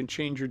attendant who can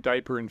change your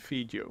diaper and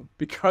feed you,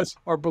 because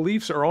our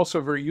beliefs are also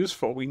very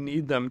useful. We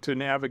need them to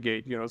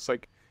navigate. It's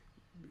like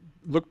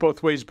look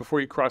both ways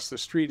before you cross the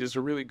street is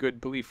a really good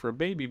belief for a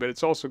baby, but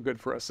it's also good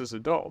for us as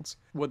adults.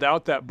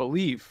 Without that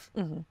belief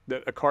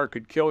that a car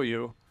could kill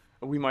you,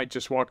 we might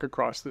just walk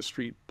across the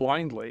street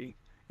blindly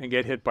and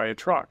get hit by a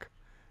truck.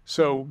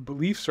 So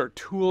beliefs are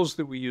tools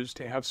that we use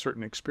to have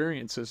certain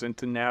experiences and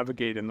to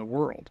navigate in the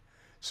world.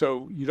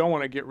 So you don't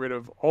want to get rid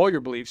of all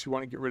your beliefs. You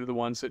want to get rid of the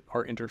ones that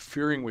are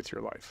interfering with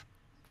your life.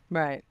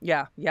 Right.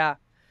 Yeah. Yeah.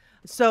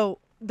 So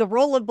the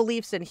role of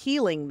beliefs in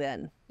healing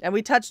then, and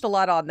we touched a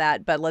lot on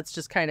that, but let's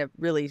just kind of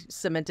really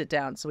cement it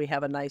down so we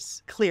have a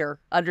nice, clear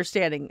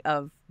understanding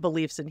of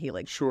beliefs in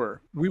healing.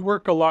 Sure. We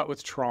work a lot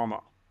with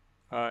trauma.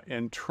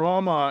 And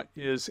trauma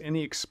is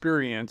any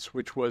experience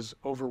which was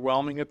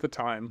overwhelming at the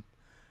time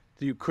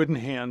that you couldn't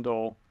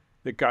handle,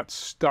 that got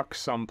stuck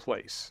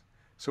someplace.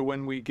 So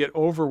when we get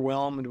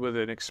overwhelmed with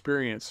an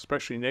experience,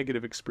 especially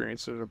negative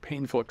experiences or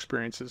painful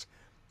experiences,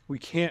 we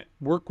can't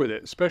work with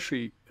it,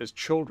 especially as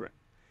children.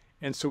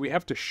 And so we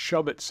have to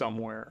shove it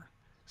somewhere.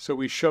 So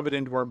we shove it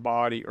into our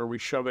body, or we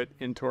shove it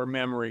into our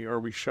memory, or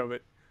we shove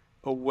it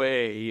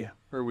away,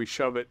 or we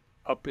shove it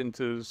up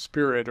into the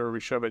spirit, or we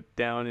shove it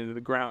down into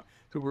the ground.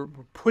 So we're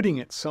putting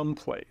it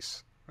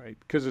someplace, right?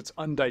 Because it's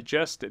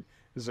undigested.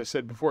 As I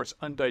said before, it's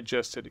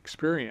undigested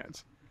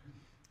experience.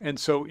 And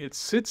so it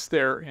sits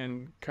there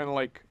and kind of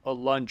like a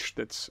lunch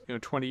that's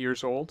 20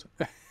 years old.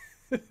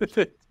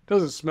 It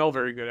doesn't smell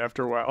very good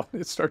after a while.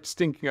 It starts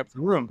stinking up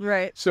the room.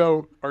 Right.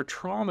 So our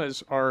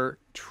traumas are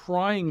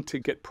trying to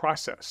get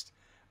processed,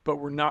 but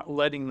we're not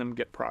letting them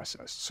get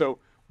processed. So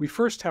we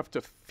first have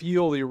to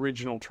feel the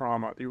original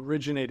trauma, the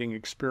originating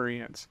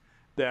experience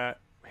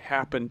that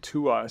happened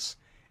to us.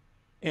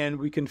 And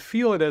we can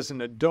feel it as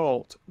an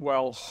adult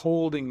while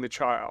holding the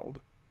child.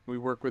 We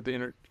work with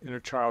the inner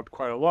child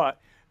quite a lot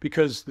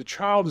because the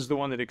child is the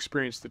one that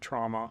experienced the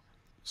trauma.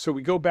 So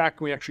we go back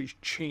and we actually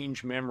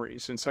change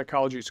memories. In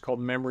psychology, it's called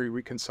memory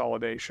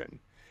reconsolidation.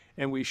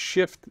 And we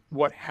shift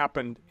what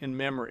happened in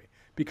memory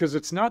because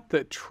it's not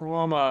the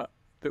trauma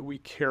that we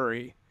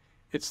carry,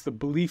 it's the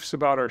beliefs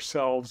about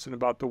ourselves and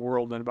about the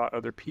world and about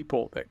other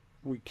people that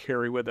we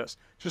carry with us.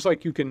 Just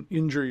like you can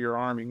injure your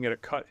arm, you can get a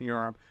cut in your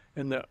arm,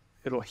 and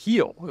it'll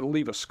heal. It'll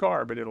leave a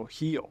scar, but it'll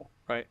heal,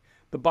 right?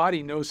 The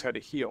body knows how to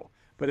heal.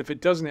 But if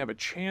it doesn't have a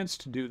chance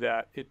to do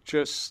that, it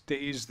just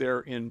stays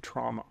there in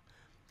trauma.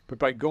 But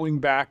by going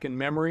back in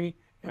memory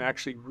and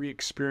actually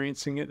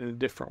re-experiencing it in a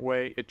different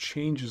way, it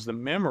changes the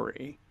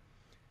memory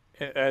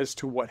as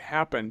to what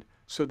happened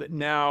so that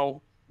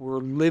now we're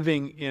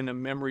living in a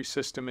memory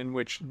system in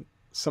which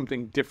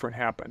something different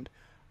happened.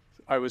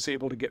 I was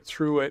able to get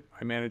through it.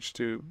 I managed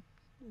to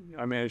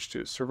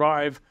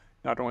survive.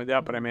 Not only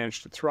that, but I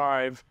managed to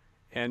thrive.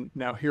 And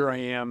now here I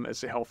am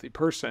as a healthy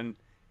person,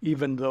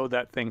 even though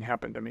that thing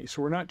happened to me.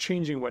 So we're not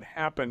changing what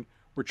happened.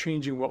 We're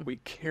changing what we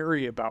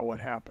carry about what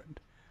happened.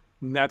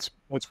 And that's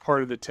what's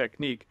part of the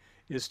technique,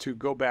 is to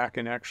go back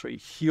and actually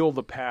heal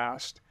the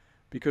past,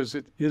 because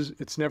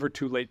it's never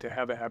too late to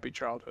have a happy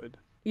childhood.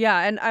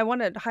 Yeah, and I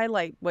want to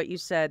highlight what you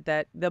said,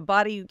 that the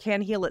body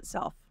can heal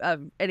itself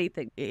of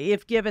anything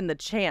if given the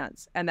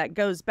chance. And that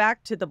goes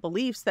back to the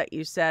beliefs that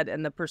you said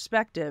and the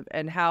perspective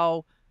and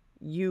how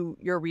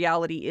your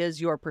reality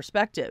is your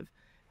perspective.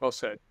 Well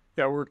said.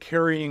 Yeah, we're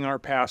carrying our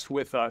past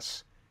with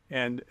us,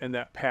 and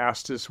that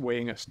past is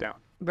weighing us down.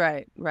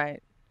 Right,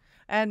 right.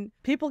 And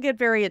people get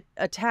very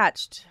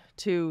attached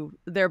to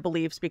their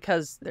beliefs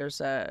because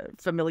there's a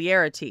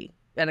familiarity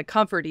and a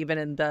comfort even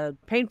in the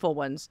painful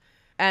ones.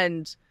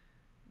 And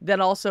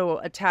then also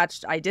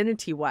attached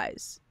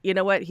identity-wise. You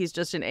know what? He's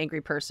just an angry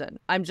person.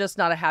 I'm just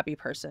not a happy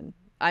person.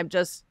 I'm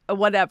just a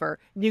whatever.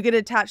 You get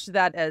attached to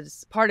that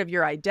as part of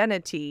your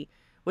identity,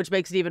 which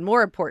makes it even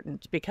more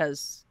important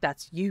because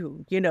that's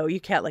you. You know, you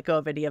can't let go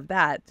of any of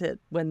that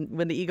when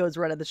the ego's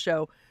running the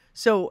show.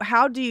 So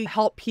how do you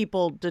help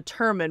people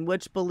determine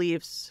which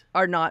beliefs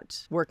are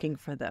not working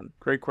for them?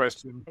 Great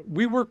question.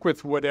 We work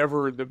with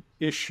whatever the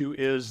issue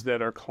is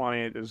that our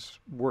client is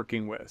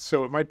working with.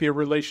 So it might be a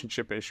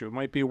relationship issue. It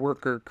might be a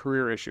work or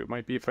career issue. It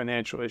might be a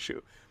financial issue.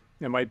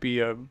 It might be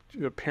a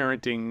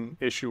parenting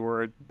issue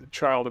or a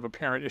child of a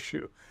parent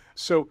issue.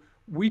 So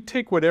we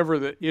take whatever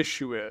the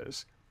issue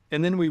is,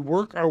 and then we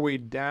work our way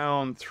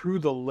down through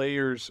the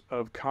layers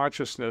of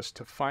consciousness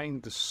to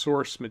find the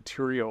source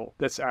material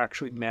that's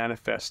actually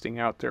manifesting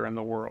out there in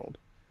the world.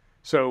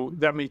 So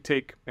that may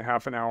take a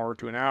half an hour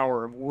to an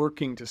hour of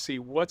working to see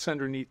what's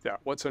underneath that,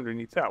 what's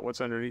underneath that, what's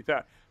underneath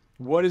that.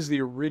 What is the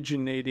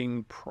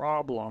originating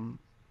problem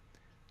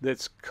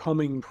that's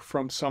coming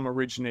from some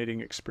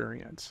originating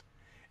experience?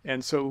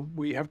 And so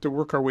we have to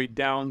work our way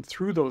down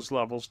through those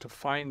levels to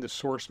find the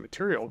source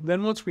material.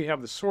 Then once we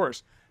have the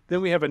source, then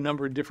we have a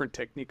number of different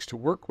techniques to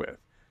work with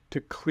to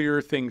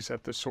clear things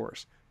at the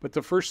source. But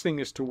the first thing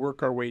is to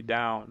work our way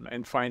down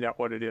and find out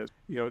what it is.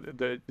 You know,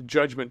 the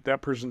judgment,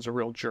 that person's a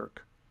real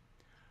jerk.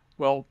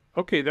 Well,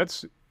 okay,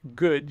 that's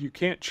good. You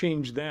can't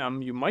change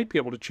them. You might be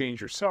able to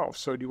change yourself.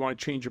 So do you want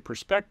to change your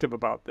perspective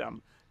about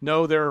them?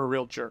 No, they're a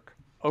real jerk.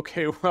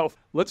 Okay, well,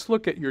 let's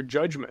look at your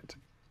judgment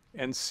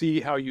and see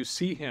how you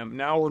see him.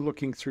 Now we're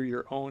looking through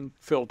your own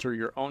filter,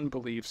 your own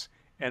beliefs,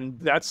 and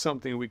that's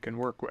something we can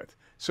work with.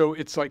 So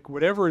it's like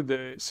whatever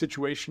the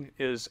situation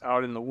is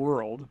out in the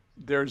world,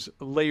 there's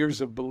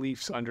layers of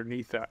beliefs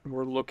underneath that. And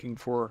we're looking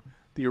for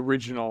the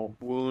original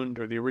wound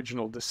or the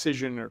original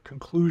decision or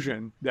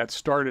conclusion that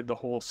started the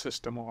whole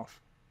system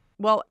off.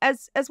 Well,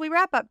 as we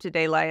wrap up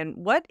today, Lion,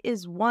 what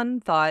is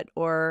one thought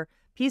or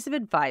piece of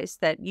advice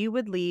that you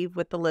would leave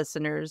with the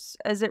listeners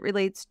as it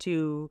relates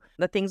to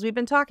the things we've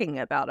been talking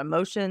about,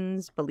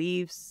 emotions,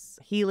 beliefs,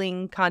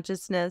 healing,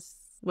 consciousness?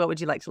 What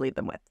would you like to leave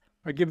them with?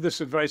 I give this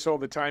advice all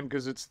the time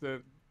because it's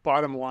the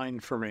bottom line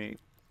for me.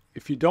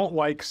 If you don't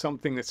like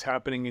something that's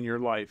happening in your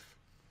life,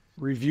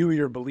 review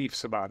your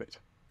beliefs about it.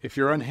 If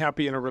you're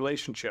unhappy in a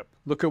relationship,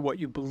 look at what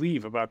you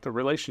believe about the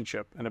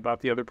relationship and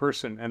about the other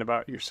person and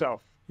about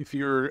yourself. If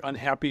you're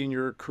unhappy in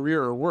your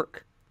career or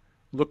work,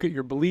 look at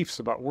your beliefs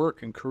about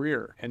work and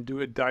career and do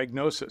a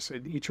diagnosis.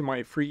 In each of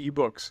my free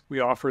ebooks, we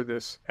offer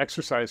this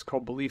exercise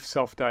called Belief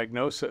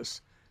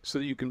Self-Diagnosis, so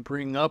that you can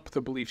bring up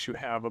the beliefs you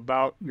have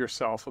about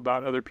yourself,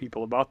 about other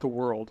people, about the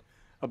world,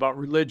 about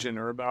religion,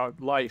 or about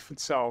life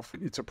itself.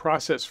 It's a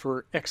process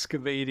for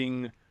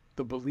excavating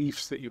the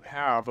beliefs that you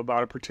have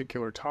about a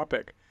particular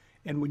topic.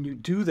 And when you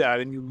do that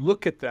and you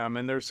look at them,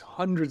 and there's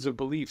hundreds of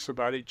beliefs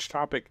about each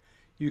topic,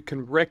 you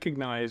can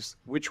recognize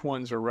which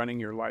ones are running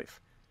your life.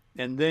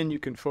 And then you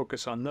can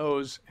focus on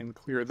those and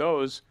clear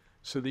those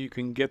so that you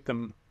can get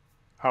them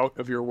out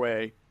of your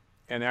way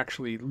and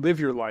actually live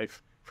your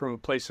life from a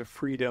place of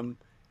freedom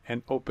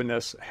and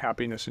openness,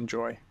 happiness, and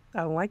joy.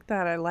 I like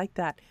that. I like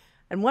that.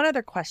 And one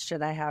other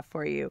question I have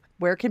for you.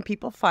 Where can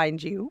people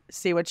find you,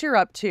 see what you're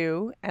up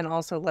to, and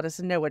also let us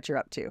know what you're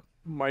up to?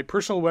 My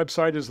personal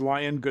website is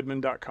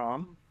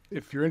liongoodman.com.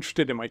 If you're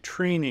interested in my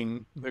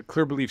training, the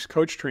Clear Beliefs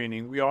Coach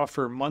Training, we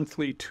offer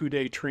monthly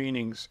 2-day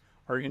trainings,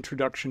 our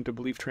Introduction to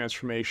Belief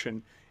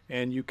Transformation.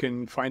 And you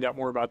can find out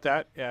more about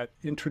that at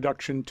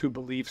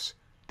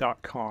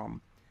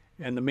introductiontobeliefs.com.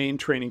 And the main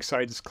training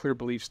site is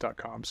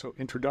clearbeliefs.com. So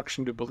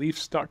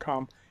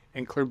introductiontobeliefs.com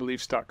and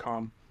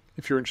clearbeliefs.com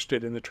if you're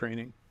interested in the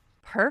training.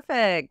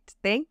 Perfect.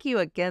 Thank you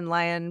again,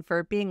 Lion,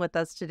 for being with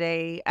us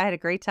today. I had a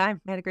great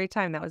time.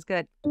 That was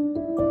good.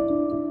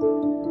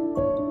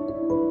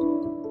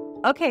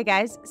 Okay,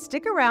 guys,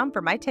 stick around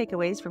for my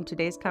takeaways from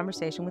today's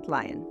conversation with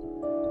Lion.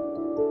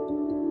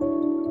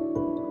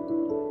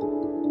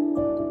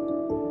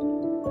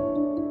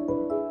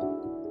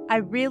 I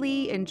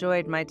really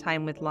enjoyed my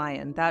time with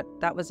Lion.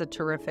 That was a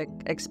terrific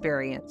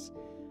experience.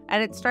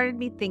 And it started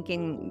me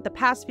thinking the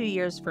past few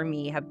years for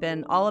me have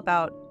been all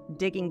about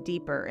digging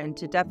deeper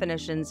into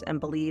definitions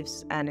and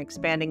beliefs and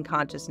expanding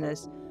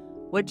consciousness,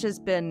 which has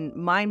been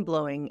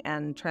mind-blowing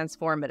and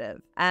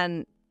transformative.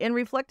 And in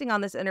reflecting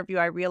on this interview,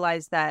 I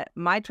realized that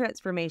my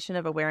transformation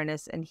of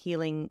awareness and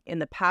healing in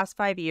the past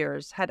 5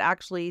 years had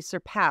actually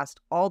surpassed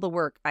all the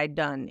work I'd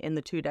done in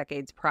the 2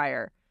 decades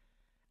prior.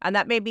 And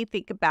that made me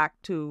think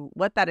back to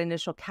what that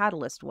initial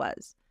catalyst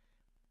was.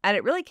 And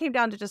it really came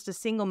down to just a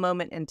single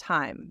moment in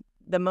time,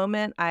 the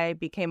moment I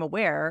became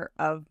aware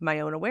of my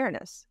own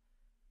awareness.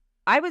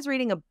 I was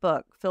reading a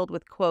book filled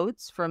with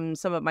quotes from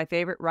some of my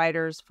favorite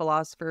writers,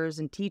 philosophers,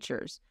 and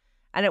teachers.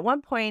 And at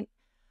one point,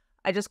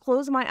 I just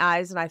closed my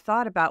eyes and I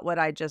thought about what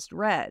I just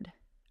read.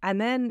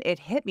 And then it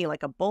hit me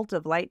like a bolt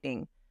of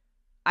lightning.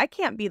 I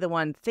can't be the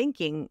one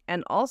thinking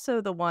and also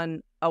the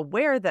one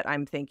aware that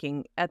I'm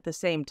thinking at the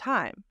same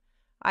time.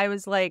 I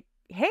was like,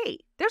 hey,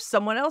 there's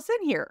someone else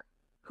in here.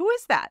 Who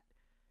is that?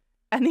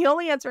 And the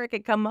only answer I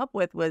could come up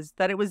with was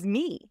that it was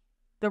me,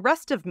 the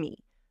rest of me,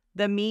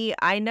 the me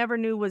I never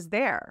knew was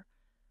there.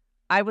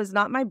 I was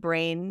not my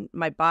brain,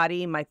 my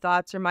body, my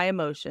thoughts, or my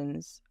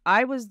emotions.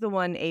 I was the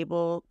one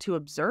able to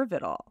observe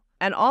it all.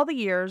 And all the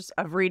years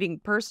of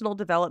reading personal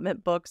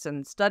development books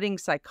and studying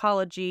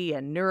psychology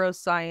and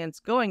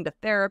neuroscience, going to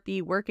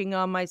therapy, working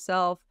on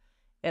myself,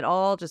 it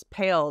all just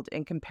paled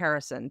in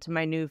comparison to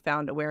my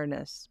newfound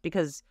awareness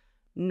because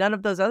none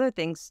of those other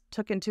things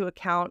took into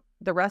account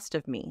the rest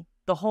of me,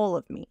 the whole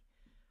of me.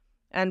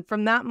 And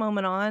from that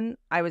moment on,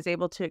 I was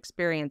able to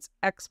experience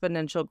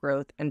exponential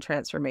growth and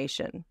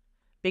transformation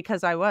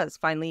because I was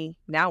finally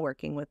now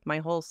working with my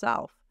whole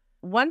self.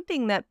 One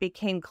thing that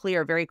became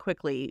clear very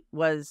quickly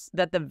was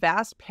that the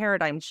vast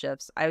paradigm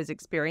shifts I was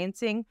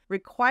experiencing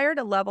required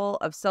a level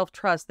of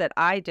self-trust that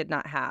I did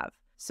not have.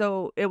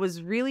 So it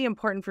was really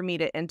important for me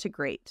to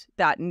integrate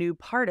that new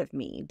part of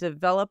me,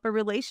 develop a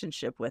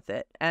relationship with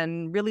it,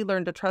 and really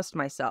learn to trust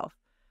myself.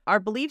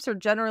 Our beliefs are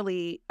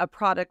generally a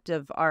product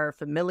of our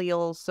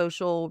familial,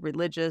 social,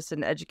 religious,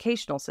 and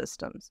educational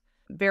systems.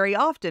 Very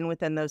often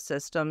within those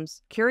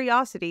systems,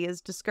 curiosity is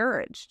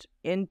discouraged,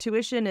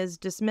 intuition is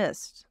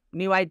dismissed,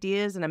 new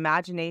ideas and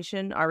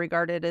imagination are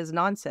regarded as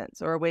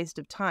nonsense or a waste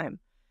of time.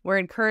 We're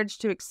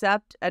encouraged to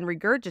accept and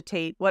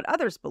regurgitate what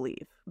others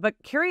believe.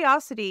 But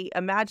curiosity,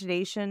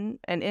 imagination,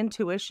 and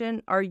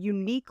intuition are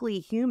uniquely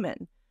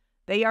human.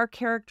 They are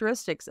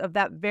characteristics of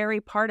that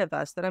very part of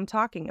us that I'm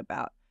talking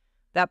about,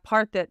 that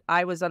part that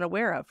I was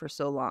unaware of for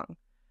so long.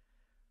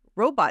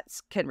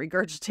 Robots can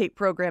regurgitate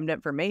programmed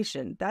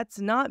information. That's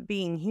not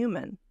being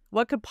human.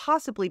 What could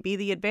possibly be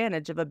the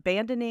advantage of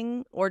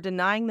abandoning or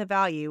denying the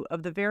value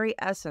of the very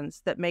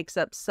essence that makes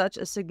up such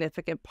a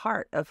significant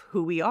part of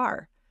who we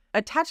are?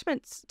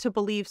 Attachments to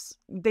beliefs,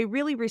 they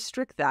really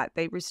restrict that.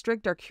 They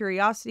restrict our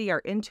curiosity,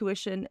 our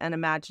intuition, and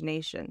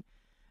imagination.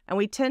 And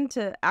we tend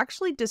to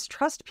actually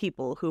distrust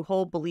people who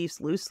hold beliefs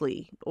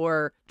loosely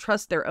or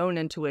trust their own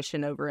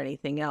intuition over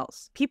anything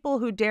else. People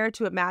who dare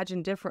to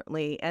imagine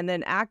differently and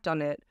then act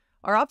on it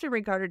are often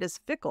regarded as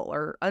fickle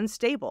or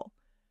unstable.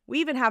 We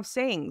even have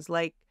sayings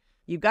like,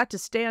 you got to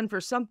stand for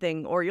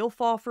something or you'll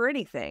fall for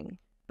anything.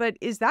 But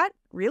is that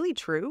really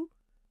true?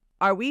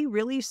 Are we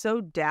really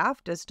so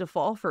daft as to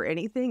fall for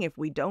anything if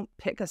we don't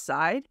pick a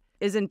side?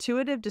 Is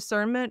intuitive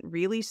discernment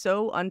really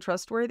so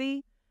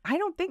untrustworthy? I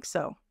don't think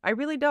so. I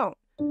really don't.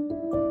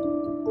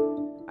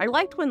 I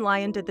liked when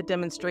Lion did the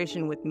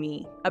demonstration with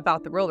me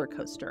about the roller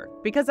coaster,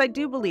 because I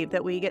do believe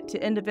that we get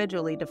to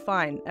individually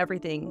define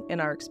everything in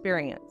our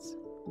experience.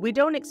 We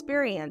don't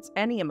experience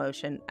any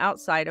emotion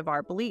outside of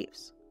our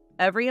beliefs.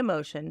 Every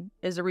emotion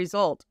is a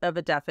result of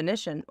a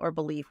definition or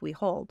belief we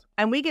hold,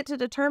 and we get to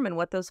determine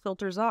what those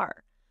filters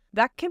are.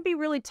 That can be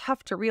really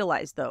tough to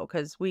realize, though,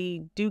 because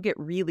we do get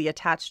really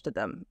attached to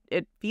them.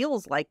 It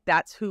feels like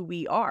that's who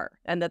we are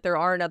and that there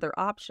aren't other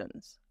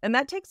options. And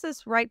that takes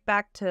us right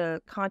back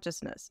to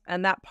consciousness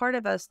and that part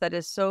of us that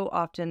is so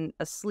often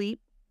asleep,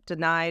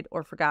 denied,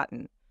 or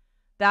forgotten.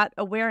 That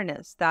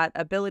awareness, that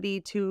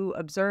ability to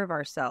observe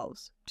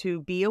ourselves,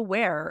 to be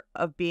aware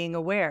of being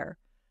aware.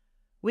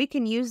 We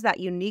can use that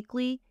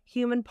uniquely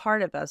human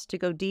part of us to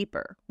go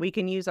deeper. We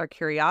can use our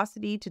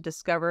curiosity to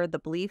discover the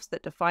beliefs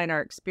that define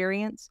our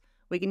experience.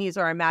 We can use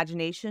our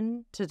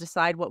imagination to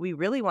decide what we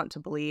really want to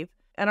believe.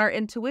 and our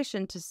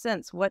intuition to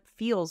sense what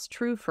feels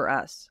true for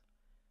us.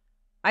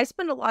 I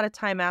spend a lot of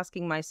time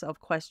asking myself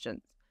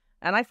questions,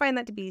 and I find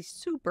that to be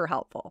super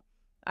helpful.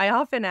 I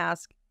often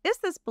ask, is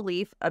this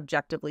belief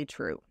objectively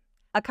true?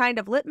 A kind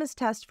of litmus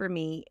test for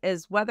me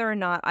is whether or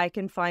not I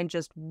can find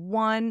just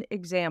one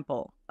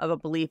example of a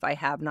belief I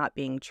have not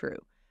being true.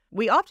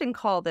 We often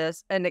call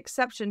this an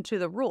exception to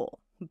the rule,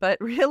 but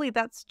really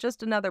that's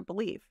just another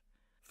belief.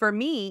 For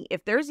me,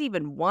 if there's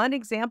even one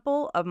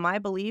example of my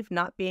belief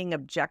not being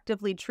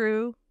objectively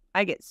true,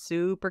 I get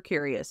super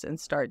curious and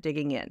start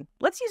digging in.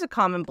 Let's use a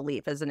common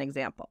belief as an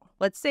example.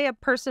 Let's say a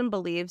person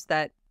believes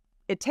that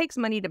it takes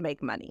money to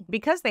make money.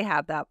 Because they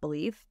have that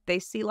belief, they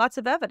see lots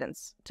of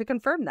evidence to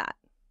confirm that.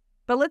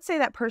 But let's say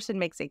that person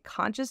makes a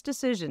conscious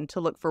decision to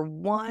look for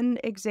one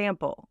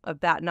example of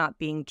that not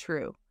being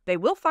true. They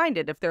will find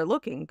it if they're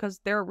looking, because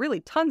there are really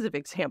tons of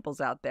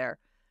examples out there.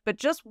 But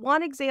just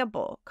one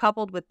example,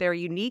 coupled with their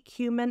unique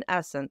human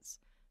essence,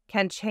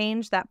 can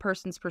change that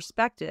person's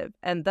perspective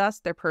and thus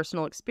their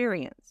personal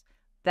experience.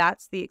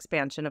 That's the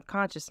expansion of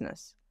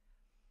consciousness.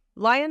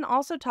 Lyon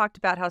also talked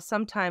about how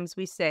sometimes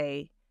we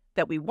say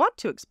that we want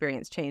to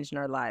experience change in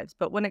our lives,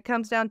 but when it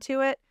comes down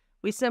to it,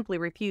 we simply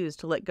refuse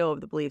to let go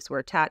of the beliefs we're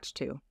attached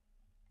to.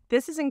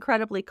 This is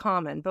incredibly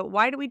common, but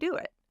why do we do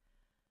it?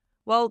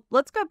 Well,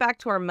 let's go back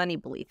to our money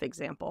belief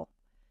example.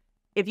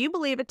 If you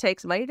believe it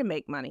takes money to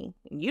make money,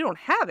 and you don't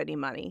have any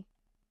money,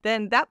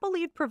 then that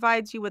belief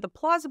provides you with a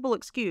plausible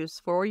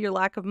excuse for your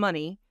lack of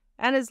money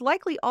and is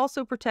likely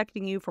also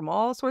protecting you from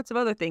all sorts of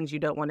other things you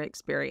don't want to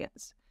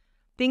experience.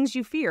 Things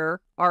you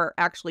fear are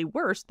actually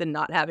worse than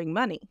not having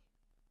money.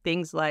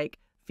 Things like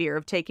fear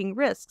of taking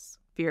risks,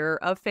 fear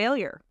of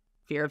failure,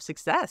 fear of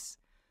success,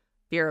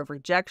 fear of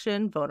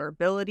rejection,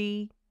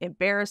 vulnerability,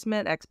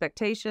 embarrassment,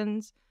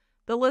 expectations.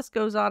 The list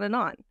goes on and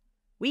on.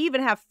 We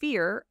even have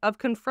fear of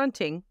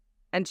confronting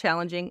and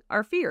challenging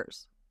our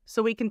fears.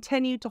 So we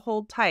continue to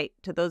hold tight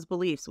to those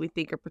beliefs we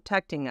think are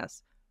protecting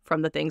us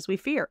from the things we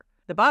fear.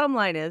 The bottom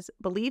line is,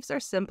 beliefs are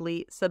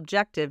simply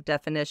subjective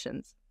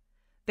definitions.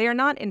 They are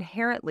not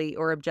inherently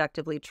or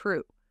objectively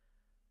true.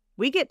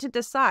 We get to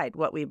decide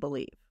what we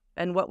believe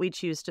and what we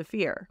choose to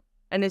fear.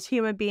 And as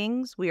human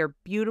beings, we are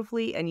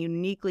beautifully and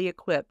uniquely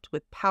equipped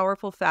with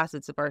powerful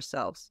facets of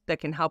ourselves that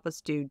can help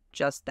us do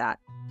just that.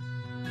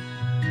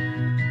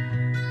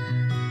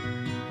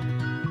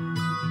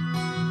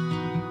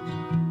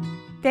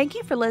 Thank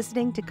you for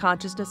listening to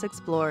Consciousness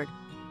Explored.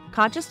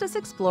 Consciousness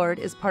Explored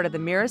is part of the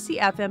Mirasee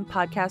FM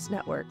podcast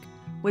network,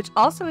 which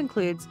also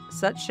includes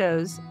such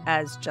shows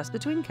as Just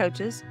Between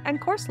Coaches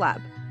and Course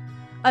Lab.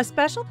 A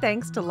special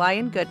thanks to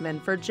Lyon Goodman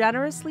for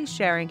generously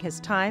sharing his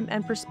time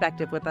and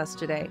perspective with us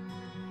today.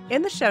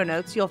 In the show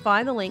notes, you'll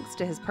find the links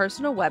to his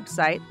personal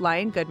website,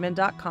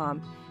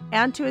 lyongoodman.com,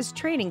 and to his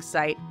training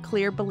site,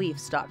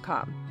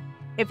 clearbeliefs.com.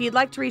 If you'd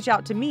like to reach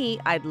out to me,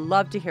 I'd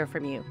love to hear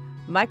from you.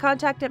 My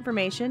contact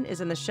information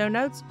is in the show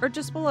notes or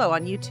just below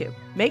on YouTube.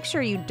 Make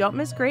sure you don't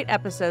miss great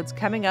episodes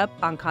coming up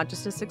on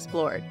Consciousness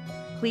Explored.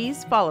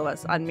 Please follow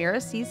us on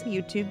Mirasee's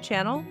YouTube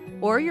channel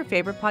or your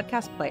favorite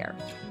podcast player.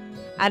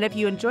 And if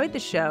you enjoyed the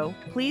show,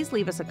 please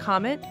leave us a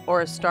comment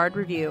or a starred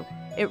review.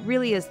 It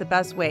really is the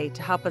best way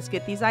to help us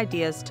get these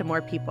ideas to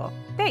more people.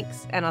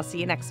 Thanks, and I'll see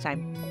you next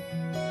time.